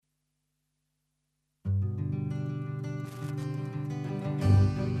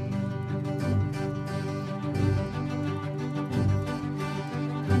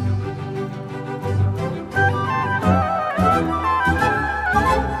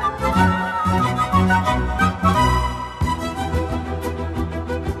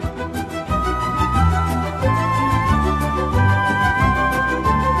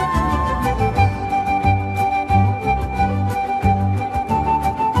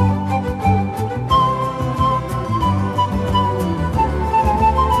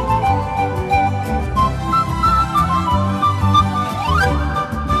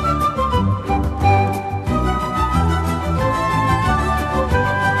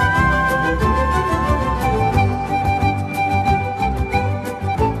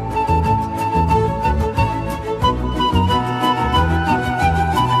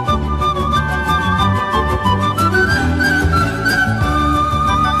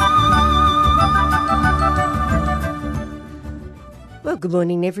Good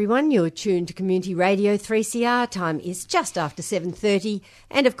morning, everyone. You're tuned to Community Radio 3CR. Time is just after 7:30,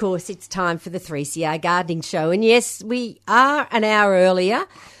 and of course, it's time for the 3CR Gardening Show. And yes, we are an hour earlier.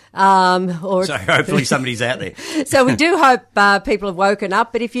 So hopefully somebody's out there. So we do hope people have woken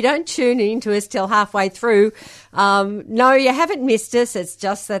up, but if you don't tune in to us till halfway through, no, you haven't missed us. It's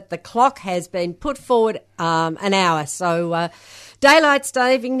just that the clock has been put forward an hour. So daylight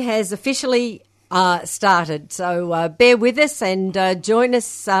saving has officially started. So bear with us and join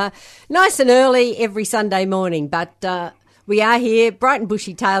us nice and early every Sunday morning. But we are here, bright and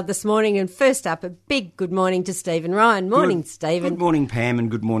bushy-tailed this morning. And first up, a big good morning to Stephen Ryan. Morning, Stephen. Good morning, Pam, and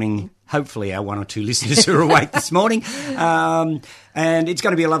good morning, hopefully, our one or two listeners who are awake this morning. And it's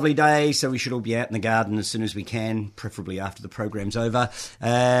going to be a lovely day, so we should all be out in the garden as soon as we can, preferably after the program's over.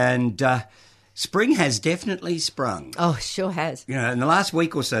 And spring has definitely sprung. Oh, sure has. You know, in the last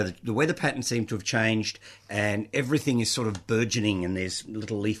week or so, the weather pattern seemed to have changed and everything is sort of burgeoning and there's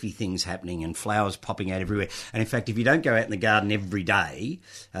little leafy things happening and flowers popping out everywhere. And in fact, if you don't go out in the garden every day,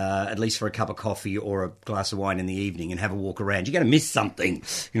 at least for a cup of coffee or a glass of wine in the evening and have a walk around, you're going to miss something.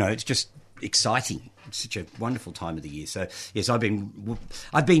 You know, it's just exciting. It's such a wonderful time of the year. So, yes, I've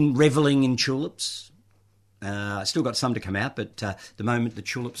been revelling in tulips. Still got some to come out, but at the moment the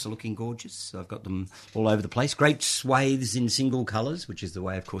tulips are looking gorgeous. I've got them all over the place. Great swathes in single colours, which is the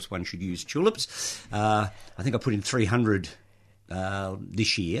way, of course, one should use tulips. I think I put in 300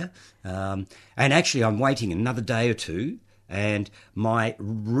 this year. And actually I'm waiting another day or two, and my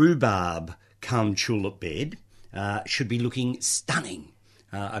rhubarb cum tulip bed should be looking stunning.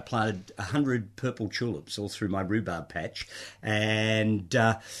 I planted 100 purple tulips all through my rhubarb patch, and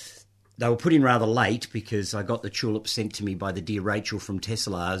they were put in rather late because I got the tulips sent to me by the dear Rachel from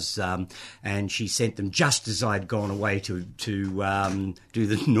Tesselaar's, and she sent them just as I'd gone away to do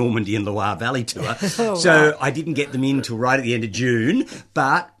the Normandy and Loire Valley tour. Oh, so right. I didn't get them in till right at the end of June,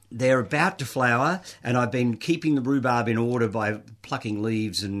 but they're about to flower, and I've been keeping the rhubarb in order by plucking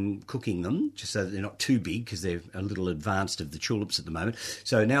leaves and cooking them, just so that they're not too big because they're a little advanced of the tulips at the moment.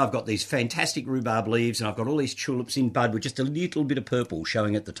 So now I've got these fantastic rhubarb leaves, and I've got all these tulips in bud with just a little bit of purple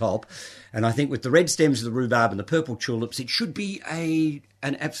showing at the top. And I think with the red stems of the rhubarb and the purple tulips, it should be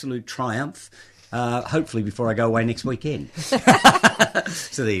an absolute triumph. Hopefully before I go away next weekend.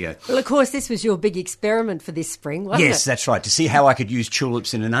 So there you go. Well, of course, this was your big experiment for this spring, wasn't it? Yes, that's right, to see how I could use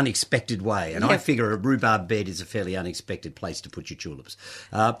tulips in an unexpected way. And I figure a rhubarb bed is a fairly unexpected place to put your tulips.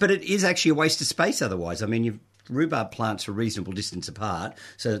 But it is actually a waste of space otherwise. I mean, rhubarb plants are a reasonable distance apart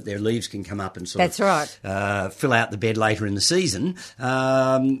so that their leaves can come up and sort of fill out the bed later in the season.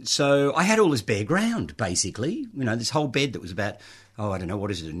 So I had all this bare ground, basically. You know, this whole bed that was about, I don't know, what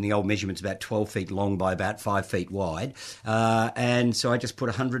is it? In the old measurements, about 12 feet long by about 5 feet wide. And so I just put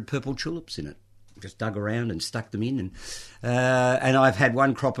 100 purple tulips in it. Just dug around and stuck them in. And I've had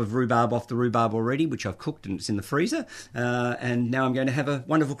one crop of rhubarb off the rhubarb already, which I've cooked and it's in the freezer. And now I'm going to have a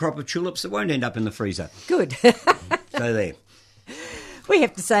wonderful crop of tulips that won't end up in the freezer. Good. So there. We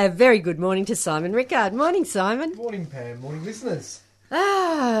have to say a very good morning to Simon Rickard. Morning, Simon. Morning, Pam. Morning, listeners.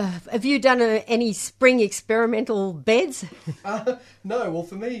 Have you done any spring experimental beds? No, well,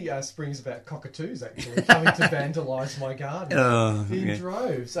 for me, spring's about cockatoos, actually, coming to vandalise my garden in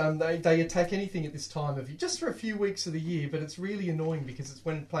droves. They attack anything at this time of year, just for a few weeks of the year, but it's really annoying because it's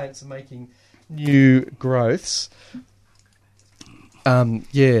when plants are making new growths.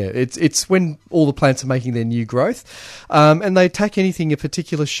 It's when all the plants are making their new growth, and they attack anything a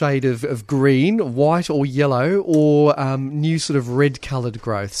particular shade of green, white or yellow, or new sort of red-coloured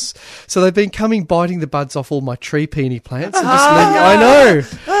growths. So they've been biting the buds off all my tree peony plants. And I know.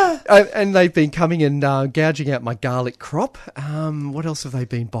 And they've been coming and gouging out my garlic crop. What else have they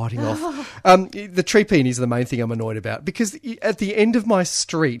been biting off? The tree peonies are the main thing I'm annoyed about, because at the end of my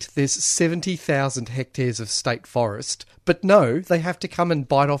street, there's 70,000 hectares of state forest. But no, they have to come and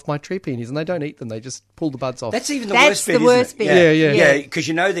bite off my tree peonies, and they don't eat them. They just pull the buds off. That's even the worst bit, isn't it? Yeah, because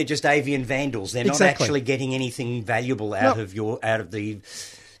you know they're just avian vandals. They're not actually getting anything valuable out of the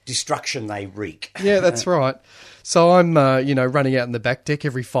destruction they wreak. Yeah, that's right. So I'm, running out in the back deck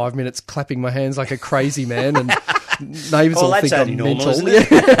every 5 minutes, clapping my hands like a crazy man, and neighbours all think I'm mental. Isn't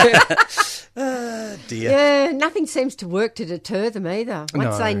it? Dear. Yeah, nothing seems to work to deter them either.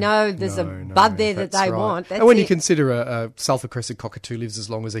 Once they know there's a bud there that they want, that's and when you consider a sulphur-crested cockatoo lives as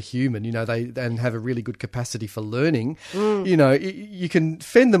long as a human, and have a really good capacity for learning, you can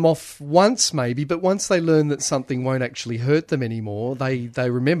fend them off once maybe, but once they learn that something won't actually hurt them anymore, they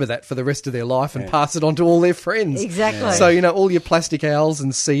remember that for the rest of their life and pass it on to all their friends. Exactly. So, all your plastic owls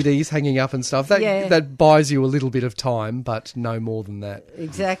and CDs hanging up and stuff, that buys you a little bit of time, but no more than that.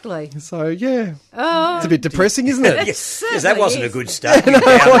 Exactly. So, yeah. Oh, It's a bit depressing, isn't it? Yes, that wasn't a good start. You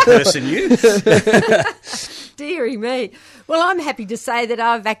down person, you. dearie me. Well, I'm happy to say that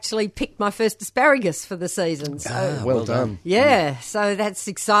I've actually picked my first asparagus for the season. So, Well done. yeah, so that's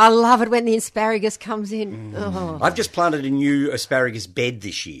exciting. I love it when the asparagus comes in. Oh. I've just planted a new asparagus bed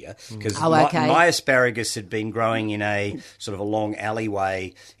this year because okay. my asparagus had been growing in a sort of a long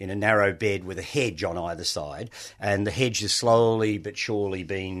alleyway in a narrow bed with a hedge on either side, and the hedge has slowly but surely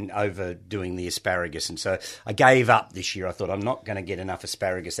been overdoing the asparagus, and so I gave up this year. I thought I'm not going to get enough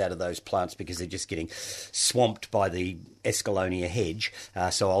asparagus out of those plants because they're just getting swamped by the Escallonia hedge,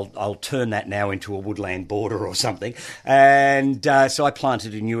 so I'll turn that now into a woodland border or something, and so I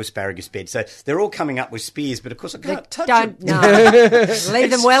planted a new asparagus bed. So they're all coming up with spears, but of course I can't touch them. No.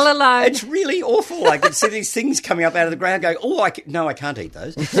 Leave them well alone. It's really awful. I can see these things coming up out of the ground going, I can't eat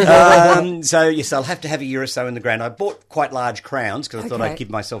those. So yes, I'll have to have a year or so in the ground. I bought quite large crowns because I thought I'd give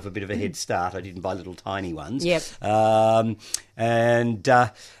myself a bit of a head start. I didn't buy little tiny ones. Yep. And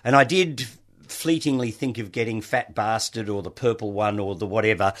I did fleetingly think of getting Fat Bastard or the purple one or the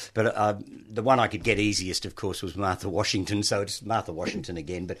whatever, but the one I could get easiest, of course, was Martha Washington, so it's Martha Washington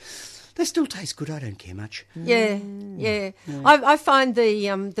again, but they still taste good. I don't care much. Yeah. I find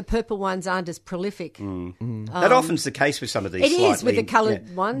the purple ones aren't as prolific. That often's the case with some of these. It is with the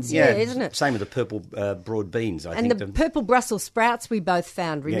coloured ones, isn't it? Same with the purple broad beans, I think. And the purple Brussels sprouts we both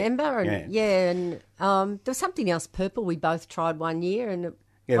found, remember? And there was something else purple we both tried one year, and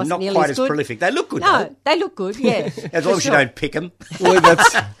it wasn't not quite as good. prolific. They look good, No, though. they look good, yeah. As long as you don't pick them. Well,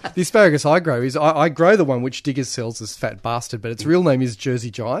 that's the asparagus I grow is I grow the one which Diggers sells as Fat Bastard, but its real name is Jersey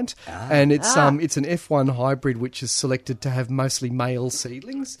Giant, and it's an F1 hybrid which is selected to have mostly male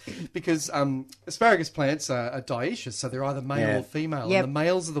seedlings because asparagus plants are dioecious, so they're either male or female. Yep. And the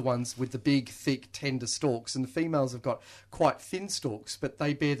males are the ones with the big, thick, tender stalks, and the females have got quite thin stalks, but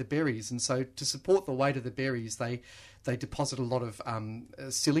they bear the berries, and so to support the weight of the berries, they deposit a lot of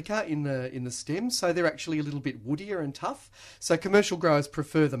silica in the stem, so they're actually a little bit woodier and tough. So commercial growers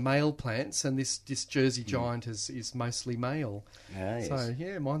prefer the male plants, and this Jersey Giant is mostly male. Yes. So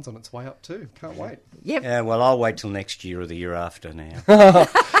yeah, mine's on its way up too. Can't wait. Yep. Yeah, well, I'll wait till next year or the year after now.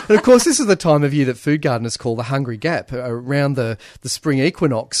 And of course, this is the time of year that food gardeners call the hungry gap, around the spring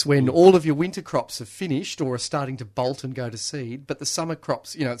equinox, when all of your winter crops have finished or are starting to bolt and go to seed, but the summer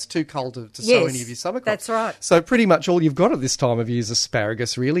crops, it's too cold to sow any of your summer crops. That's right. So pretty much all you've got at this time of year is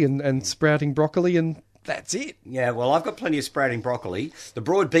asparagus, really, and sprouting broccoli, and that's it. Yeah, well, I've got plenty of sprouting broccoli. The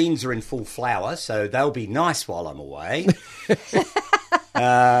broad beans are in full flower, so they'll be nice while I'm away.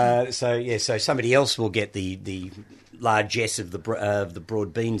 So somebody else will get the largesse of the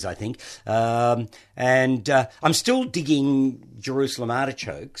broad beans, I think. And I'm still digging Jerusalem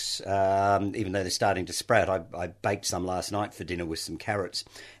artichokes, even though they're starting to sprout. I baked some last night for dinner with some carrots.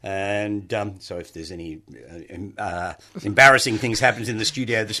 And so if there's any embarrassing things happens in the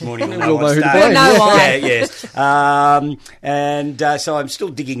studio this morning, we'll know what's starting. We'll know why. Yes. So I'm still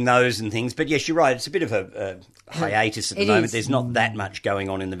digging those and things. But yes, you're right. It's a bit of a hiatus at the moment. There's not that much going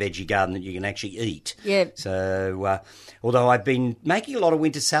on in the veggie garden that you can actually eat. Yeah. So, although I've been making a lot of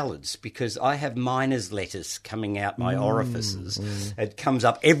winter salads because I have miner's lettuce coming out my orifices. It comes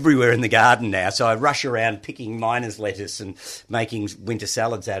up everywhere in the garden now, so I rush around picking miner's lettuce and making winter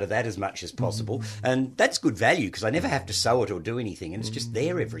salads out of that as much as possible. And that's good value because I never have to sow it or do anything, and it's just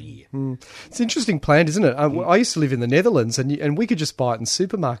there every year. It's an interesting plant, isn't it? I used to live in the Netherlands, and we could just buy it in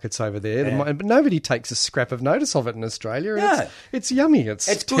supermarkets over there, but nobody takes a scrap of notice of it in Australia. No. It's yummy.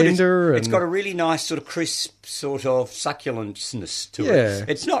 It's Good. tender. It's got a really nice sort of crisp sort of succulentness to Yeah. it.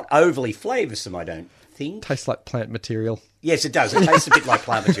 It's not overly flavoursome, I don't think. Tastes like plant material. Yes, it does. It tastes a bit like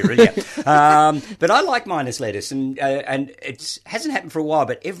plant material, yeah. But I like miner's lettuce, and it hasn't happened for a while,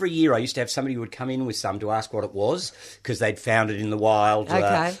 but every year I used to have somebody who would come in with some to ask what it was, because they'd found it in the wild,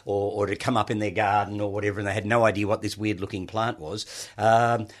 or to come up in their garden or whatever, and they had no idea what this weird-looking plant was.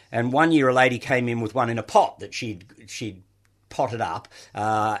 And one year a lady came in with one in a pot that she'd potted up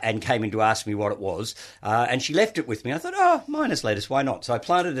and came in to ask me what it was, and she left it with me. I thought, miner's lettuce, why not? So I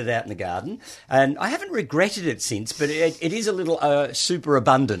planted it out in the garden, and I haven't regretted it since, but it is a little super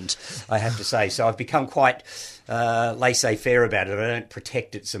abundant, I have to say. So I've become quite laissez-faire about it. I don't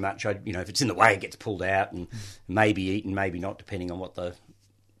protect it so much. If it's in the way, it gets pulled out and maybe eaten, maybe not, depending on what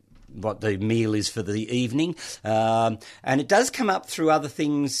the meal is for the evening. And it does come up through other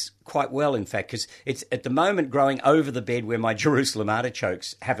things quite well, in fact, because it's at the moment growing over the bed where my Jerusalem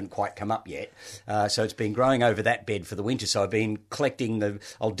artichokes haven't quite come up yet. So it's been growing over that bed for the winter. So I've been collecting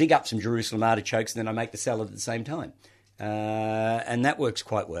I'll dig up some Jerusalem artichokes and then I make the salad at the same time. and that works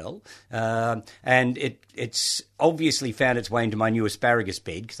quite well. And it's obviously found its way into my new asparagus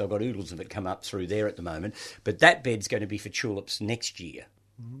bed because I've got oodles of it come up through there at the moment. But that bed's going to be for tulips next year.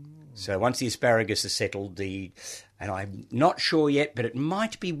 So once the asparagus is settled, and I'm not sure yet, but it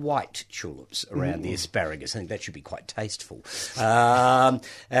might be white tulips around the asparagus. I think that should be quite tasteful.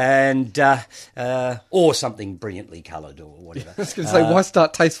 Or something brilliantly coloured or whatever. I was going to say, why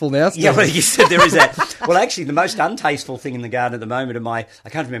start tasteful now, Steve? Yeah, well, you said there is that. Well, actually, the most untasteful thing in the garden at the moment I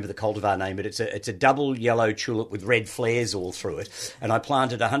can't remember the cultivar name, but it's a double yellow tulip with red flares all through it. And I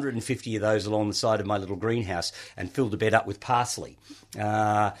planted 150 of those along the side of my little greenhouse and filled the bed up with parsley.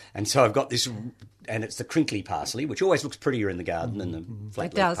 And so I've got this, and it's the crinkly parsley, which always looks prettier in the garden than the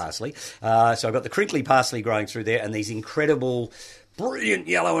flat-leaf parsley. So I've got the crinkly parsley growing through there, and these incredible, brilliant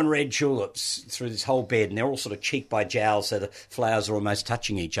yellow and red tulips through this whole bed, and they're all sort of cheek by jowl, so the flowers are almost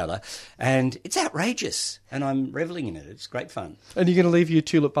touching each other. And it's outrageous, and I'm revelling in it. It's great fun. And you're going to leave your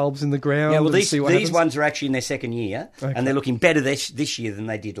tulip bulbs in the ground? Yeah, well, these ones are actually in their second year, and they're looking better this year than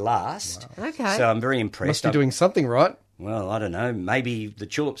they did last. Wow. Okay. So I'm very impressed. Must be doing something right. Well, I don't know. Maybe the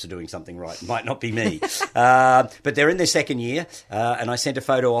tulips are doing something right. It might not be me. But they're in their second year, and I sent a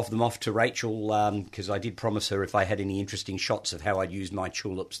photo of them off to Rachel because I did promise her if I had any interesting shots of how I'd used my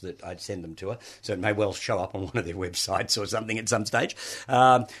tulips that I'd send them to her. So it may well show up on one of their websites or something at some stage.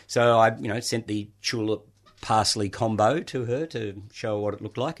 So I sent the tulip parsley combo to her to show her what it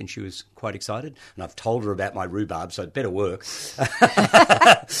looked like, and she was quite excited. And I've told her about my rhubarb, so it better work.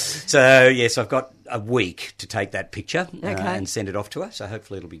 So, yes, I've got a week to take that picture and send it off to her, so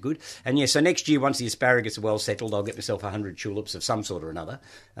hopefully it'll be good. And, so next year, once the asparagus are well settled, I'll get myself 100 tulips of some sort or another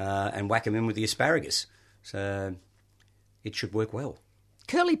and whack them in with the asparagus. So it should work well.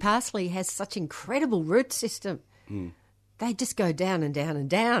 Curly parsley has such incredible root system. They just go down and down and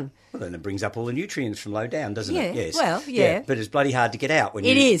down. Well, then it brings up all the nutrients from low down, doesn't it? Yes. Well, yeah. But it's bloody hard to get out when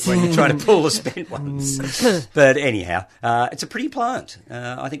it is. when you're trying to pull the spent ones. But anyhow, it's a pretty plant.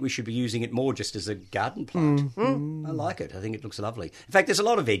 I think we should be using it more just as a garden plant. I like it. I think it looks lovely. In fact, there's a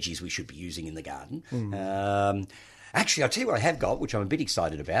lot of veggies we should be using in the garden. Actually, I'll tell you what I have got, which I'm a bit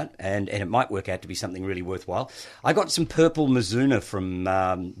excited about, and it might work out to be something really worthwhile. I got some purple Mizuna from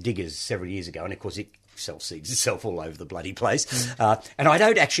Diggers several years ago, and of course it self-seeds itself all over the bloody place. And I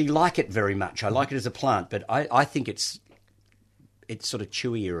don't actually like it very much. I like it as a plant, but I think it's sort of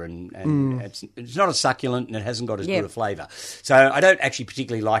chewier and it's not a succulent and it hasn't got as good a flavour. So I don't actually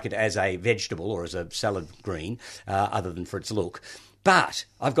particularly like it as a vegetable or as a salad green, other than for its look. But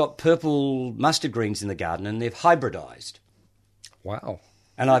I've got purple mustard greens in the garden and they've hybridised. Wow.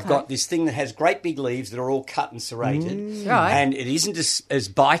 And I've got this thing that has great big leaves that are all cut and serrated. Right. And it isn't as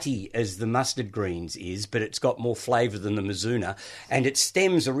bitey as the mustard greens is, but it's got more flavour than the Mizuna. And its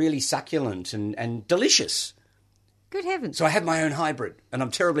stems are really succulent and delicious. Good heavens. So I have my own hybrid, and I'm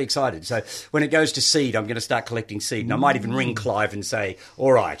terribly excited. So when it goes to seed, I'm going to start collecting seed. And I might even ring Clive and say,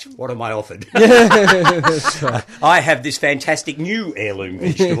 all right, what am I offered? I have this fantastic new heirloom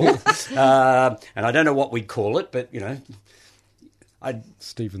vegetable. And I don't know what we'd call it, but,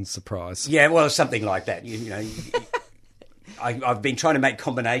 Stephen's surprise. Yeah, well, something like that. I've been trying to make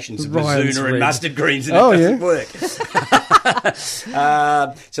combinations of Ryan's Mizuna and red. mustard greens, and it doesn't work.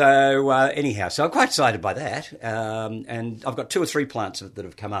 Anyhow, so I'm quite excited by that. And I've got 2 or 3 plants that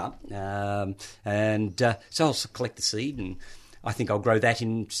have come up. So I'll collect the seed, and I think I'll grow that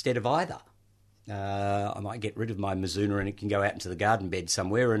instead of either. I might get rid of my Mizuna and it can go out into the garden bed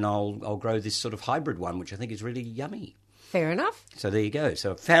somewhere, and I'll grow this sort of hybrid one, which I think is really yummy. Fair enough. So there you go.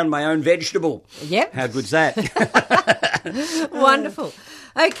 So I've found my own vegetable. Yep. How good's that? Wonderful.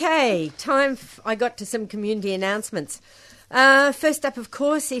 Okay, I got to some community announcements. First up, of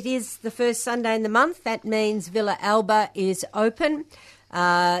course, it is the first Sunday in the month. That means Villa Alba is open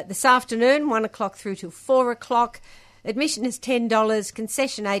this afternoon, 1 o'clock through to 4 o'clock. Admission is $10,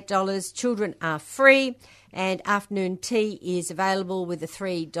 concession $8. Children are free, and afternoon tea is available with a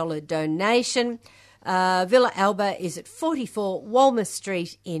 $3 donation. Villa Alba is at 44 Walmer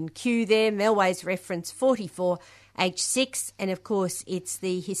Street in Kew there, Melways reference 44H6, and of course it's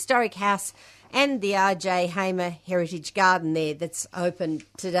the historic house and the R.J. Hamer Heritage Garden there that's open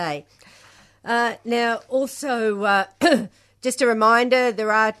today. Now also, just a reminder,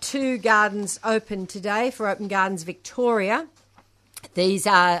 there are 2 gardens open today for Open Gardens Victoria. These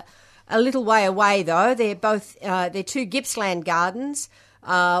are a little way away though. They're both they're 2 Gippsland gardens.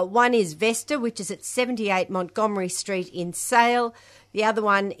 One is Vesta, which is at 78 Montgomery Street in Sale. The other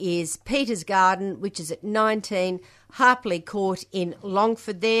one is Peter's Garden, which is at 19 Harpley Court in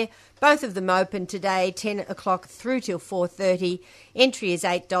Longford there. Both of them open today, 10 o'clock through till 4:30. Entry is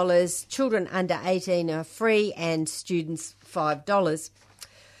 $8. Children under 18 are free and students $5.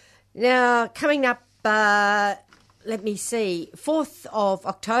 Now, coming up, let me see, 4th of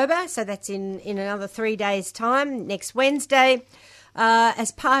October, so that's in another 3 days' time, next Wednesday,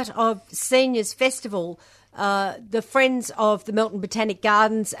 as part of Seniors Festival, the Friends of the Melton Botanic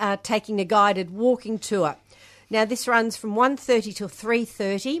Gardens are taking a guided walking tour. Now, this runs from 1:30 till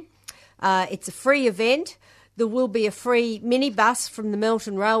 3:30. It's a free event. There will be a free minibus from the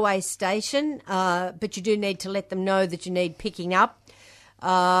Melton Railway Station, but you do need to let them know that you need picking up.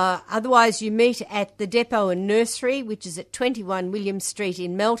 Otherwise, you meet at the Depot and Nursery, which is at 21 William Street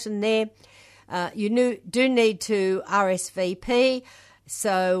in Melton there. You do need to RSVP.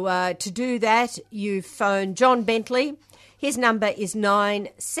 So to do that, you phone John Bentley. His number is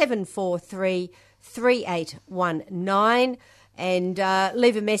 9743 3819, and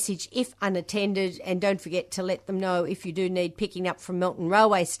leave a message if unattended, and don't forget to let them know if you do need picking up from Melton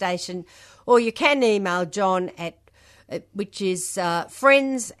Railway Station, or you can email John at which is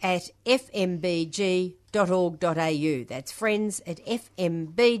friends@fmbg.org.au. That's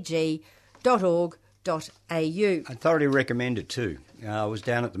friends@fmbg.org.au. I thoroughly recommend it too. I was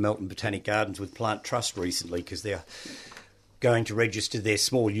down at the Melton Botanic Gardens with Plant Trust recently because they're going to register their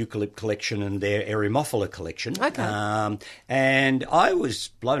small eucalypt collection and their Eremophila collection. Okay. And I was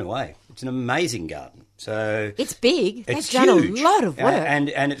blown away. It's an amazing garden. So it's big. They've it's done huge. a lot of work. And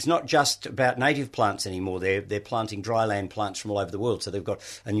it's not just about native plants anymore. They're planting dryland plants from all over the world. So they've got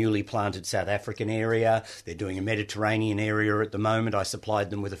a newly planted South African area. They're doing a Mediterranean area at the moment. I supplied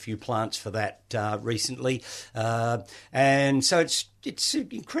them with a few plants for that recently. And so it's an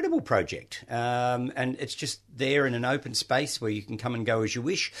incredible project. And it's just there in an open space where you can come and go as you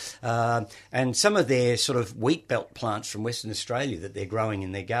wish. And some of their sort of wheat belt plants from Western Australia that they're growing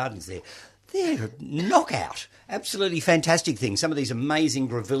in their gardens there, they're knockout. Absolutely fantastic things. Some of these amazing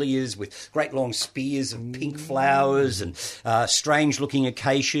grevilleas with great long spears of pink flowers and strange-looking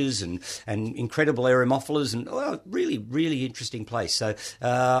acacias and incredible eremophilas, and really, really interesting place. So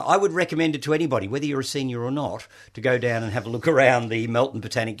I would recommend it to anybody, whether you're a senior or not, to go down and have a look around the Melton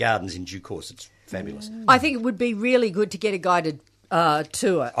Botanic Gardens in due course. It's fabulous. I think it would be really good to get a guided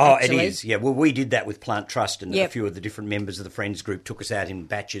tour. Oh, actually. It is, yeah. Well, we did that with Plant Trust, and Yep. a few of the different members of the Friends group took us out in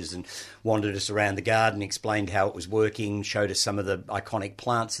batches and wandered us around the garden, explained how it was working, showed us some of the iconic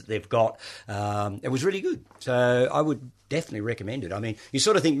plants that they've got. It was really good. So I would definitely recommend it. I mean, you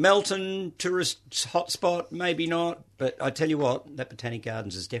sort of think Melton, tourist hotspot, maybe not, but I tell you what, that Botanic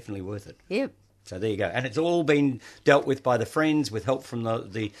Gardens is definitely worth it. Yep. So there you go. And it's all been dealt with by the Friends with help from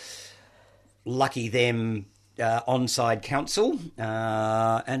the lucky them on-side council,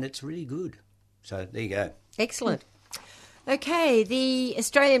 and it's really good. So there you go. Excellent. Okay, the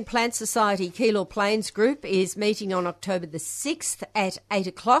Australian Plant Society Keilor Plains Group is meeting on October the 6th at 8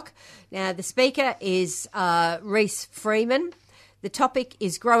 o'clock. Now, the speaker is Rhys Freeman. The topic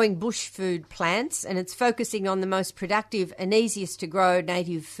is growing bush food plants, and it's focusing on the most productive and easiest to grow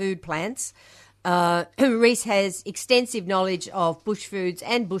native food plants. Rhys has extensive knowledge of bush foods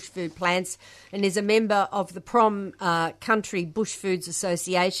and bush food plants and is a member of the Prom Country Bush Foods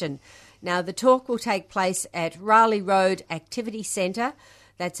Association. Now, the talk will take place at Raleigh Road Activity Centre.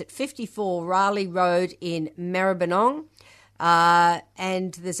 That's at 54 Raleigh Road in Maribyrnong.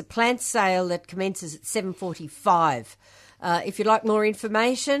 And there's a plant sale that commences at 7:45. If you'd like more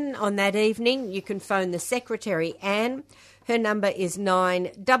information on that evening, you can phone the secretary, Anne. Her number is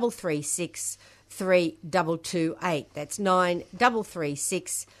 9336 3228. That's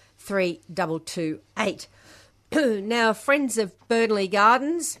 9336 3228. Now, Friends of Burnley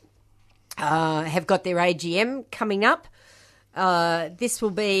Gardens have got their AGM coming up. This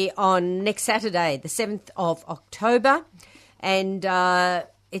will be on next Saturday, the 7th of October, and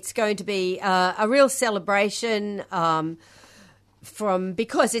it's going to be a real celebration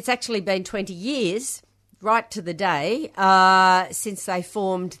because it's actually been 20 years right to the day since they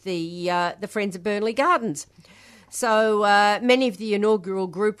formed the Friends of Burnley Gardens. So many of the inaugural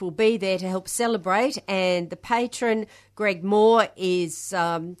group will be there to help celebrate, and the patron, Greg Moore, is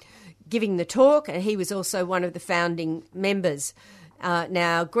giving the talk, and he was also one of the founding members.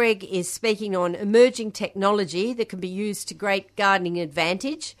 Now, Greg is speaking on emerging technology that can be used to great gardening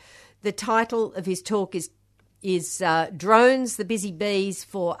advantage. The title of his talk is Drones, the Busy Bees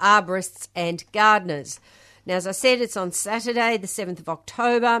for Arborists and Gardeners. Now, as I said, it's on Saturday, the 7th of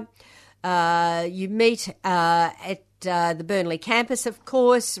October. You meet at the Burnley campus, of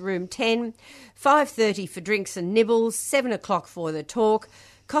course, room 10, 5:30 for drinks and nibbles, 7 o'clock for the talk.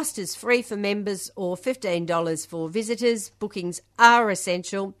 Cost is free for members or $15 for visitors. Bookings are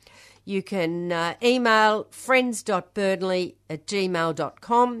essential. You can email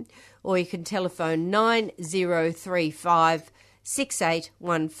friends.burnley@gmail.com or you can telephone 9035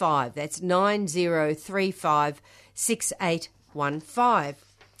 6815. That's 9035 6815.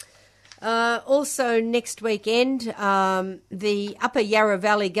 Also next weekend, the Upper Yarra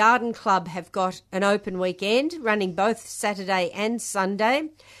Valley Garden Club have got an open weekend running both Saturday and Sunday.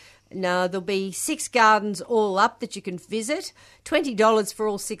 Now, there'll be 6 gardens all up that you can visit, $20 for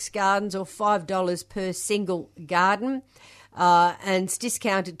all 6 gardens or $5 per single garden. And it's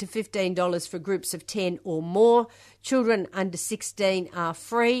discounted to $15 for groups of 10 or more. Children under 16 are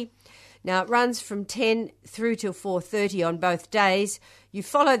free. Now, it runs from 10 through till 4:30 on both days. You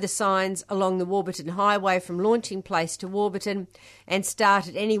follow the signs along the Warburton Highway from Launching Place to Warburton and start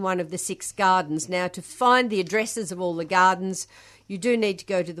at any one of the 6 gardens. Now, to find the addresses of all the gardens, you do need to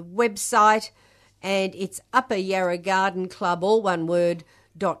go to the website, and it's Upper Yarra Garden Club, all one word,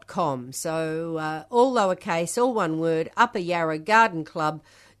 .com. So all lowercase, all one word, Upper Yarra Garden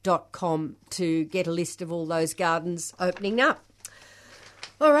Club.com to get a list of all those gardens opening up.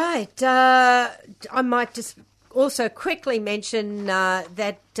 All right, I might just also quickly mention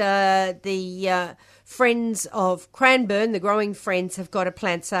that the Friends of Cranbourne, the Growing Friends, have got a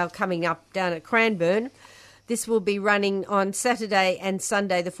plant sale coming up down at Cranbourne. This will be running on Saturday and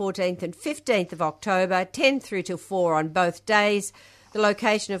Sunday, the 14th and 15th of October, 10 through till 4 on both days. The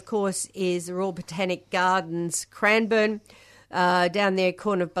location, of course, is Royal Botanic Gardens, Cranbourne, down there,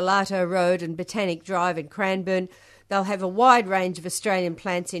 corner of Bellato Road and Botanic Drive in Cranbourne. They'll have a wide range of Australian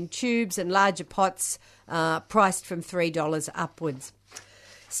plants in tubes and larger pots, priced from $3 upwards.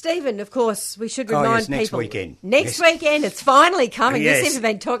 Stephen, of course, we should remind people. Next weekend. Next weekend, it's finally coming. Yes. You seem to have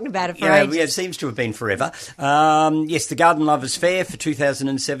been talking about it for ages. Yeah, it seems to have been forever. Yes, the Garden Lovers Fair for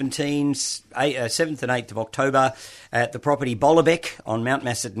 2017, 7th and 8th of October at the property Bollebeck on Mount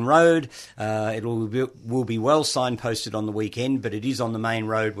Macedon Road. It will be well signposted on the weekend, but it is on the main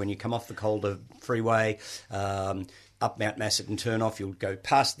road when you come off the Calder Freeway. Up Mount Macedon turn-off, you'll go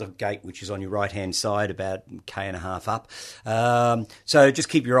past the gate, which is on your right-hand side, about a K and a half up. So just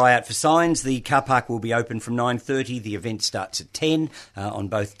keep your eye out for signs. The car park will be open from 9:30. The event starts at 10 on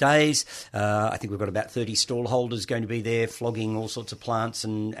both days. I think we've got about 30 stall holders going to be there, flogging all sorts of plants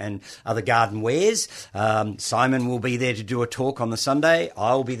and other garden wares. Simon will be there to do a talk on the Sunday.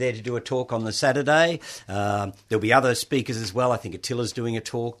 I'll be there to do a talk on the Saturday. There'll be other speakers as well. I think Attila's doing a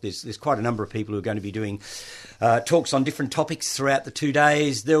talk. There's quite a number of people who are going to be doing talks on different topics throughout the 2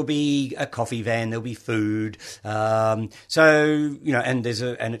 days. There'll be a coffee van, there'll be food. So, you know, and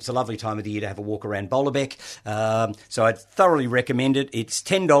it's a lovely time of the year to have a walk around Bollebeck. So I'd thoroughly recommend it. It's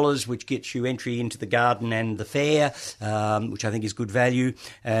 $10, which gets you entry into the garden and the fair, which I think is good value.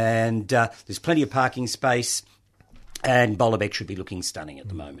 And there's plenty of parking space, and Bollebeck should be looking stunning at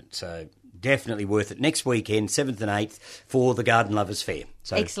the moment. So definitely worth it. Next weekend, 7th and 8th, for the Garden Lovers Fair.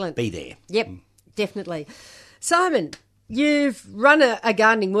 So excellent. Be there. Yep, definitely. Simon, you've run a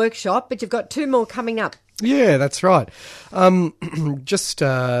gardening workshop, but you've got 2 more coming up. Yeah, that's right. They're on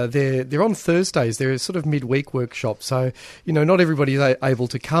Thursdays. They're a sort of midweek workshop, so not everybody is able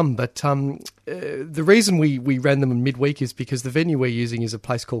to come. But the reason we ran them in midweek is because the venue we're using is a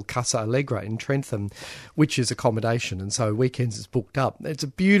place called Casa Allegra in Trentham, which is accommodation, and so weekends it's booked up. It's a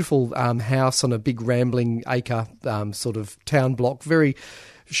beautiful house on a big rambling acre sort of town block, very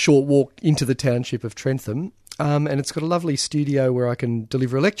short walk into the township of Trentham. And it's got a lovely studio where I can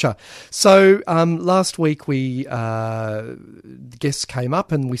deliver a lecture. So last week the guests came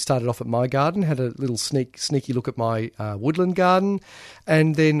up and we started off at my garden, had a little sneaky look at my woodland garden,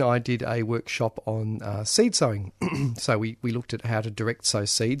 and then I did a workshop on seed sowing. So we looked at how to direct sow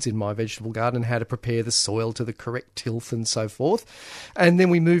seeds in my vegetable garden, how to prepare the soil to the correct tilth and so forth. And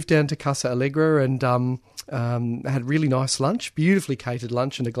then we moved down to Casa Allegra and had really nice lunch, beautifully catered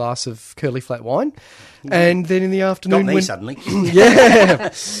lunch and a glass of curly flat wine. And then in the afternoon... Got me suddenly. Yeah.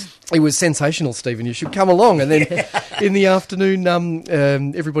 It was sensational, Stephen. You should come along. And then in the afternoon,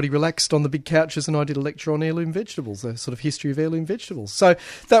 everybody relaxed on the big couches and I did a lecture on heirloom vegetables, a sort of history of heirloom vegetables. So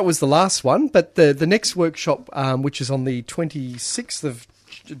that was the last one. But the next workshop, which is on the 26th of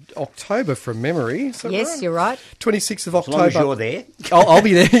October from memory. Is that Yes, right? you're right. 26th of As long October. as you're there. I'll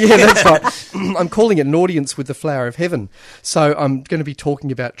be there. Yeah, that's right. I'm calling it an audience with the flower of heaven. So I'm going to be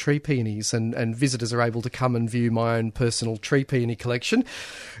talking about tree peonies, and visitors are able to come and view my own personal tree peony collection.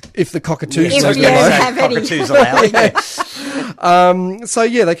 If the cockatoos If don't you go away. have any. Cockatoos allowed. So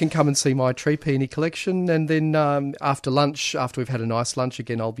yeah, they can come and see my tree peony collection, and then after lunch, after we've had a nice lunch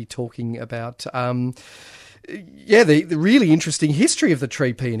again, I'll be talking about the really interesting history of the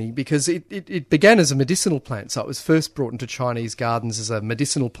tree peony, because it began as a medicinal plant. So it was first brought into Chinese gardens as a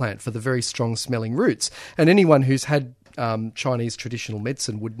medicinal plant for the very strong smelling roots. And anyone who's had Chinese traditional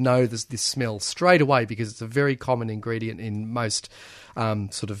medicine would know this smell straight away, because it's a very common ingredient in most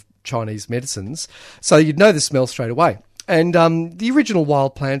sort of Chinese medicines. So you'd know the smell straight away. And the original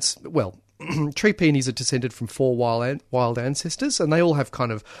wild plants, well, tree peonies are descended from 4 wild ancestors, and they all have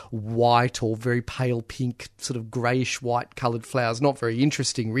kind of white or very pale pink, sort of greyish white coloured flowers. Not very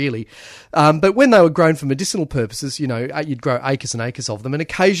interesting, really. But when they were grown for medicinal purposes, you know, you'd grow acres and acres of them, and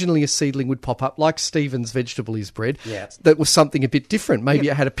occasionally a seedling would pop up, like Stephen's vegetable is bred, that was something a bit different. Maybe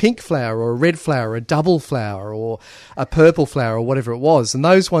it had a pink flower or a red flower, a double flower or a purple flower or whatever it was. And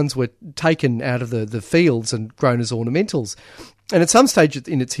those ones were taken out of the fields and grown as ornamentals. And at some stage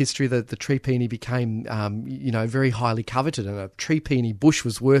in its history, the tree peony became, very highly coveted, and a tree peony bush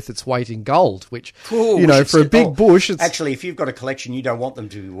was worth its weight in gold, which, for a big bush... It's... Actually, if you've got a collection, you don't want them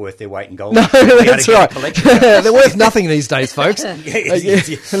to be worth their weight in gold. No, that's right. They're worth nothing these days, folks.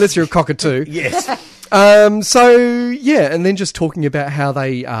 Yes. Unless you're a cockatoo. Yes. And then just talking about how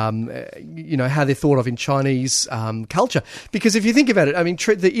they, how they're thought of in Chinese culture. Because if you think about it, I mean,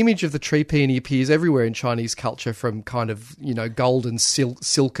 the image of the tree peony appears everywhere in Chinese culture, from kind of, golden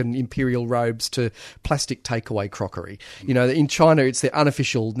silken imperial robes to plastic takeaway crockery. You know, in China, it's their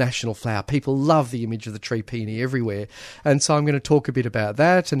unofficial national flower. People love the image of the tree peony everywhere. And so I'm going to talk a bit about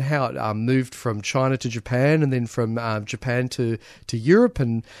that and how it moved from China to Japan, and then from Japan to Europe,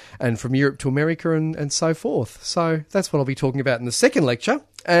 and from Europe to America, and so forth. So that's what I'll be talking about in the second lecture.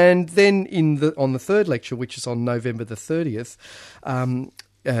 And then on the third lecture, which is on November the 30th,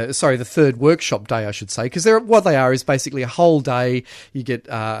 the third workshop day, I should say, because what they are is basically a whole day. You get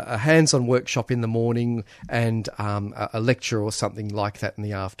a hands-on workshop in the morning, and a lecture or something like that in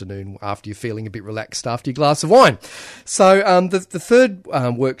the afternoon, after you're feeling a bit relaxed after your glass of wine. So the third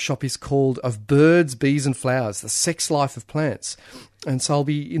workshop is called Of Birds, Bees and Flowers, the Sex Life of Plants. And so I'll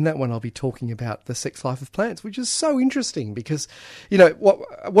be talking about the sex life of plants, which is so interesting, because,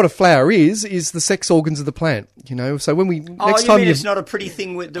 what a flower is the sex organs of the plant, So when it's not a pretty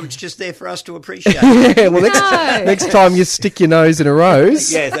thing that's just there for us to appreciate. Yeah, well, next time you stick your nose in a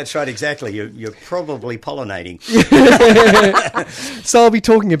rose. Yeah, that's right, exactly. You're probably pollinating. So I'll be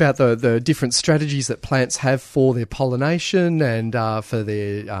talking about the different strategies that plants have for their pollination and for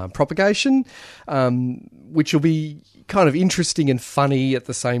their propagation, which will be kind of interesting and funny at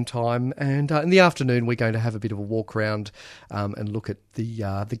the same time. And in the afternoon, we're going to have a bit of a walk around and look at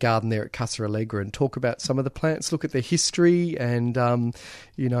the garden there at Casa Allegra, and talk about some of the plants, look at their history, and some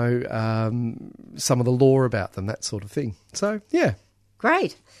of the lore about them, that sort of thing. So yeah.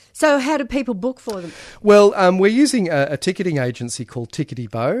 Great. So how do people book for them? Well, we're using a ticketing agency called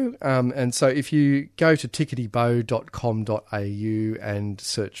Tickety-Bow, and so if you go to tickety-bow.com.au and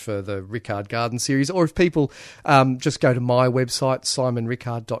search for the Rickard Garden Series, or if people just go to my website,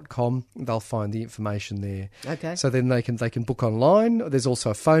 simonrickard.com, they'll find the information there. Okay. So then they can book online. There's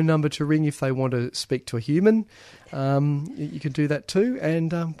also a phone number to ring if they want to speak to a human. You can do that too, and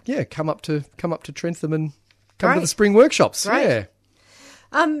come up to Trentham and come to the spring workshops. Great. Yeah.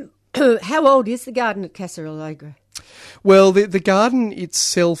 How old is the garden at Casa Allegra? Well, the garden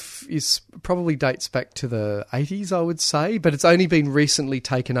itself probably dates back to the 80s, I would say, but it's only been recently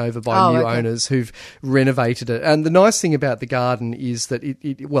taken over by new owners who've renovated it. And the nice thing about the garden is that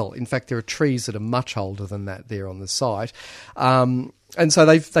in fact, there are trees that are much older than that there on the site. And so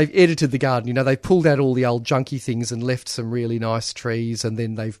they've edited the garden. They've pulled out all the old junky things and left some really nice trees, and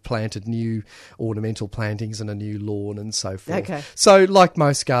then they've planted new ornamental plantings and a new lawn and so forth. Okay. So like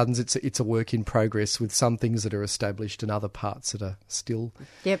most gardens, it's a work in progress, with some things that are established and other parts that are still.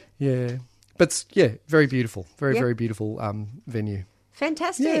 Yep. Yeah. But very beautiful. Very beautiful venue.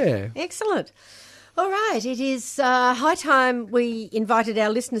 Fantastic. Yeah. Excellent. All right, it is high time we invited our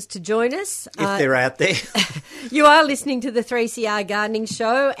listeners to join us. If they're out there. You are listening to the 3CR Gardening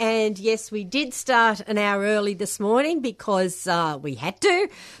Show, and yes, we did start an hour early this morning because we had to.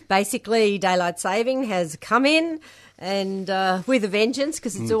 Basically, daylight saving has come in, and with a vengeance,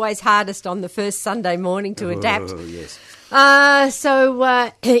 because it's always hardest on the first Sunday morning to adapt. Oh, yes.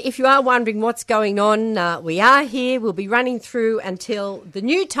 So if you are wondering what's going on, we are here. We'll be running through until the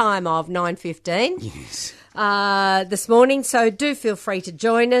new time of 9:15. Yes. This morning, so do feel free to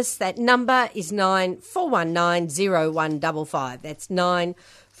join us. That number is 94190155. That's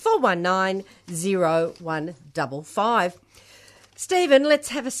 94190155. Stephen, let's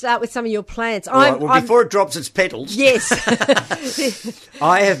have a start with some of your plants. Right, before it drops its petals, yes,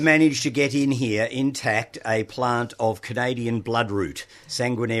 I have managed to get in here intact a plant of Canadian bloodroot,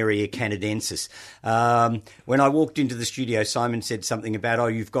 Sanguinaria canadensis. When I walked into the studio, Simon said something about, "Oh,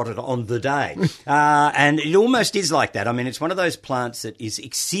 you've got it on the day," and it almost is like that. I mean, it's one of those plants that is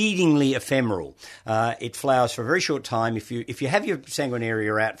exceedingly ephemeral. It flowers for a very short time. If you have your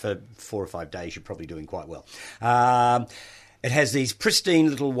Sanguinaria out for 4 or 5 days, you're probably doing quite well. It has these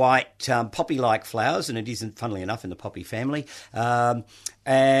pristine little white poppy-like flowers, and it isn't, funnily enough, in the poppy family. They're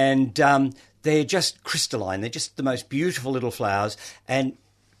just crystalline. They're just the most beautiful little flowers. And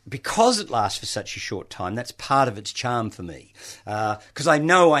because it lasts for such a short time, that's part of its charm for me. Because I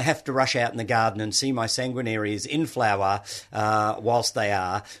know I have to rush out in the garden and see my Sanguinarias in flower whilst they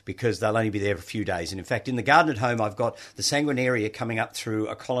are, because they'll only be there for a few days. And in fact, in the garden at home, I've got the Sanguinaria coming up through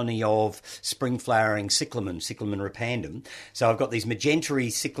a colony of spring-flowering cyclamen repandum. So I've got these magenta-y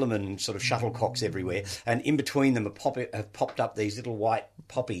cyclamen sort of shuttlecocks everywhere, and in between them have popped up these little white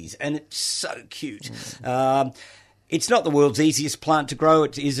poppies, and it's so cute. It's not the world's easiest plant to grow.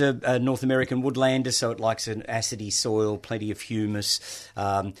 It is a North American woodlander, so it likes an acidy soil, plenty of humus,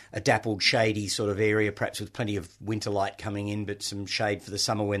 a dappled, shady sort of area, perhaps with plenty of winter light coming in, but some shade for the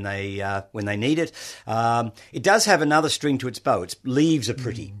summer when they need it. It does have another string to its bow. Its leaves are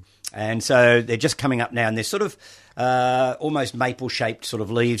pretty. And so they're just coming up now, and they're sort of almost maple-shaped sort of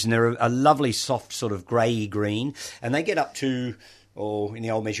leaves, and they're a lovely, soft sort of grey green, and they get up to, or in the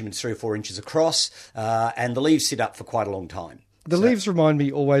old measurements, 3 or 4 inches across, and the leaves sit up for quite a long time. The leaves remind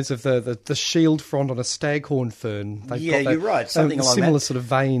me always of the shield frond on a staghorn fern. You're right. Something along similar that. sort of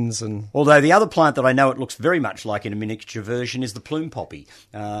veins. And although the other plant that I know it looks very much like in a miniature version is the plume poppy,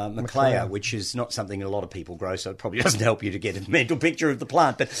 Macleia, which is not something a lot of people grow, so it probably doesn't help you to get a mental picture of the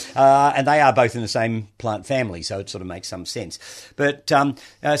plant. But and they are both in the same plant family, so it sort of makes some sense. But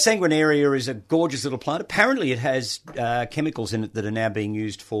Sanguinaria is a gorgeous little plant. Apparently it has chemicals in it that are now being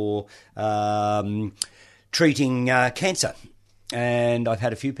used for treating cancer. And I've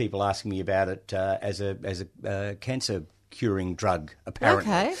had a few people asking me about it as a cancer curing drug, apparently.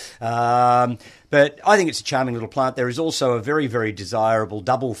 Okay. But I think it's a charming little plant. There is also a very, very desirable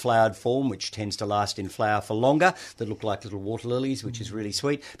double-flowered form, which tends to last in flower for longer, that look like little water lilies, which is really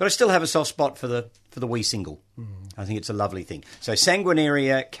sweet. But I still have a soft spot for the wee single. I think it's a lovely thing. So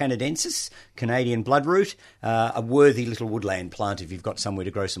Sanguinaria canadensis, Canadian bloodroot, a worthy little woodland plant if you've got somewhere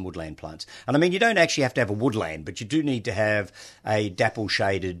to grow some woodland plants. And I mean, you don't actually have to have a woodland, but you do need to have a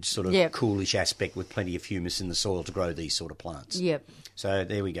dapple-shaded sort of coolish aspect with plenty of humus in the soil to grow these sort of plants. Yep. So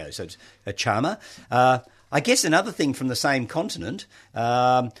there we go. So it's a charmer. I guess another thing from the same continent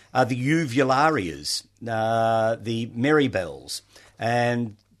are the uvularias, the marybells.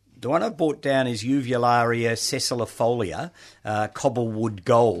 And the one I've brought down is Uvularia sessilifolia, cobblewood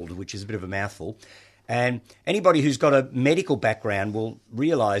gold, which is a bit of a mouthful. And anybody who's got a medical background will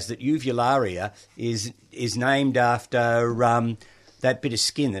realise that Uvularia is named after that bit of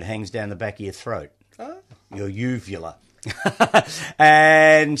skin that hangs down the back of your throat, your uvula.